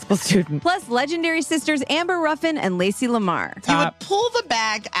a high school student. Plus legendary sisters Amber Ruffin and Lacey Lamar. You would pull the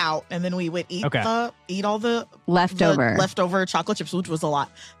bag out and then we would eat all the leftover chocolate chips, which was a lot.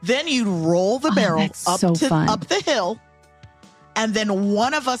 Then you'd roll the barrel up the hill, and then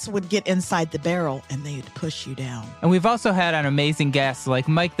one of us would get inside the barrel and they'd push you down. And we've also had on amazing guests like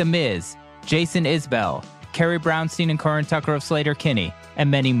Mike the Miz, Jason Isbell, Carrie Brownstein and Corin Tucker of Slater-Kinney,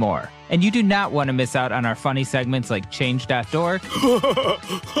 and many more. And you do not want to miss out on our funny segments like Change.dork.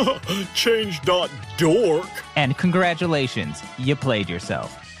 Change.dork. And congratulations, you played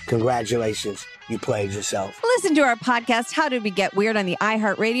yourself. Congratulations, you played yourself. Listen to our podcast, How Did We Get Weird, on the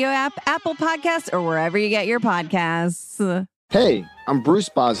iHeartRadio app, Apple Podcasts, or wherever you get your podcasts. Hey, I'm Bruce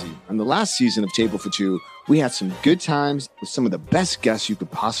Bozzi. On the last season of Table for Two, we had some good times with some of the best guests you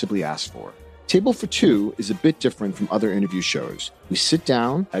could possibly ask for. Table for Two is a bit different from other interview shows. We sit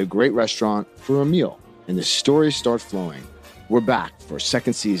down at a great restaurant for a meal, and the stories start flowing. We're back for a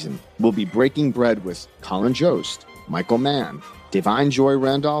second season. We'll be breaking bread with Colin Jost, Michael Mann, Divine Joy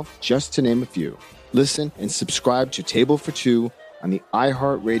Randolph, just to name a few. Listen and subscribe to Table for Two on the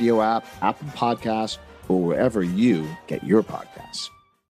iHeartRadio app, Apple Podcasts, or wherever you get your podcasts.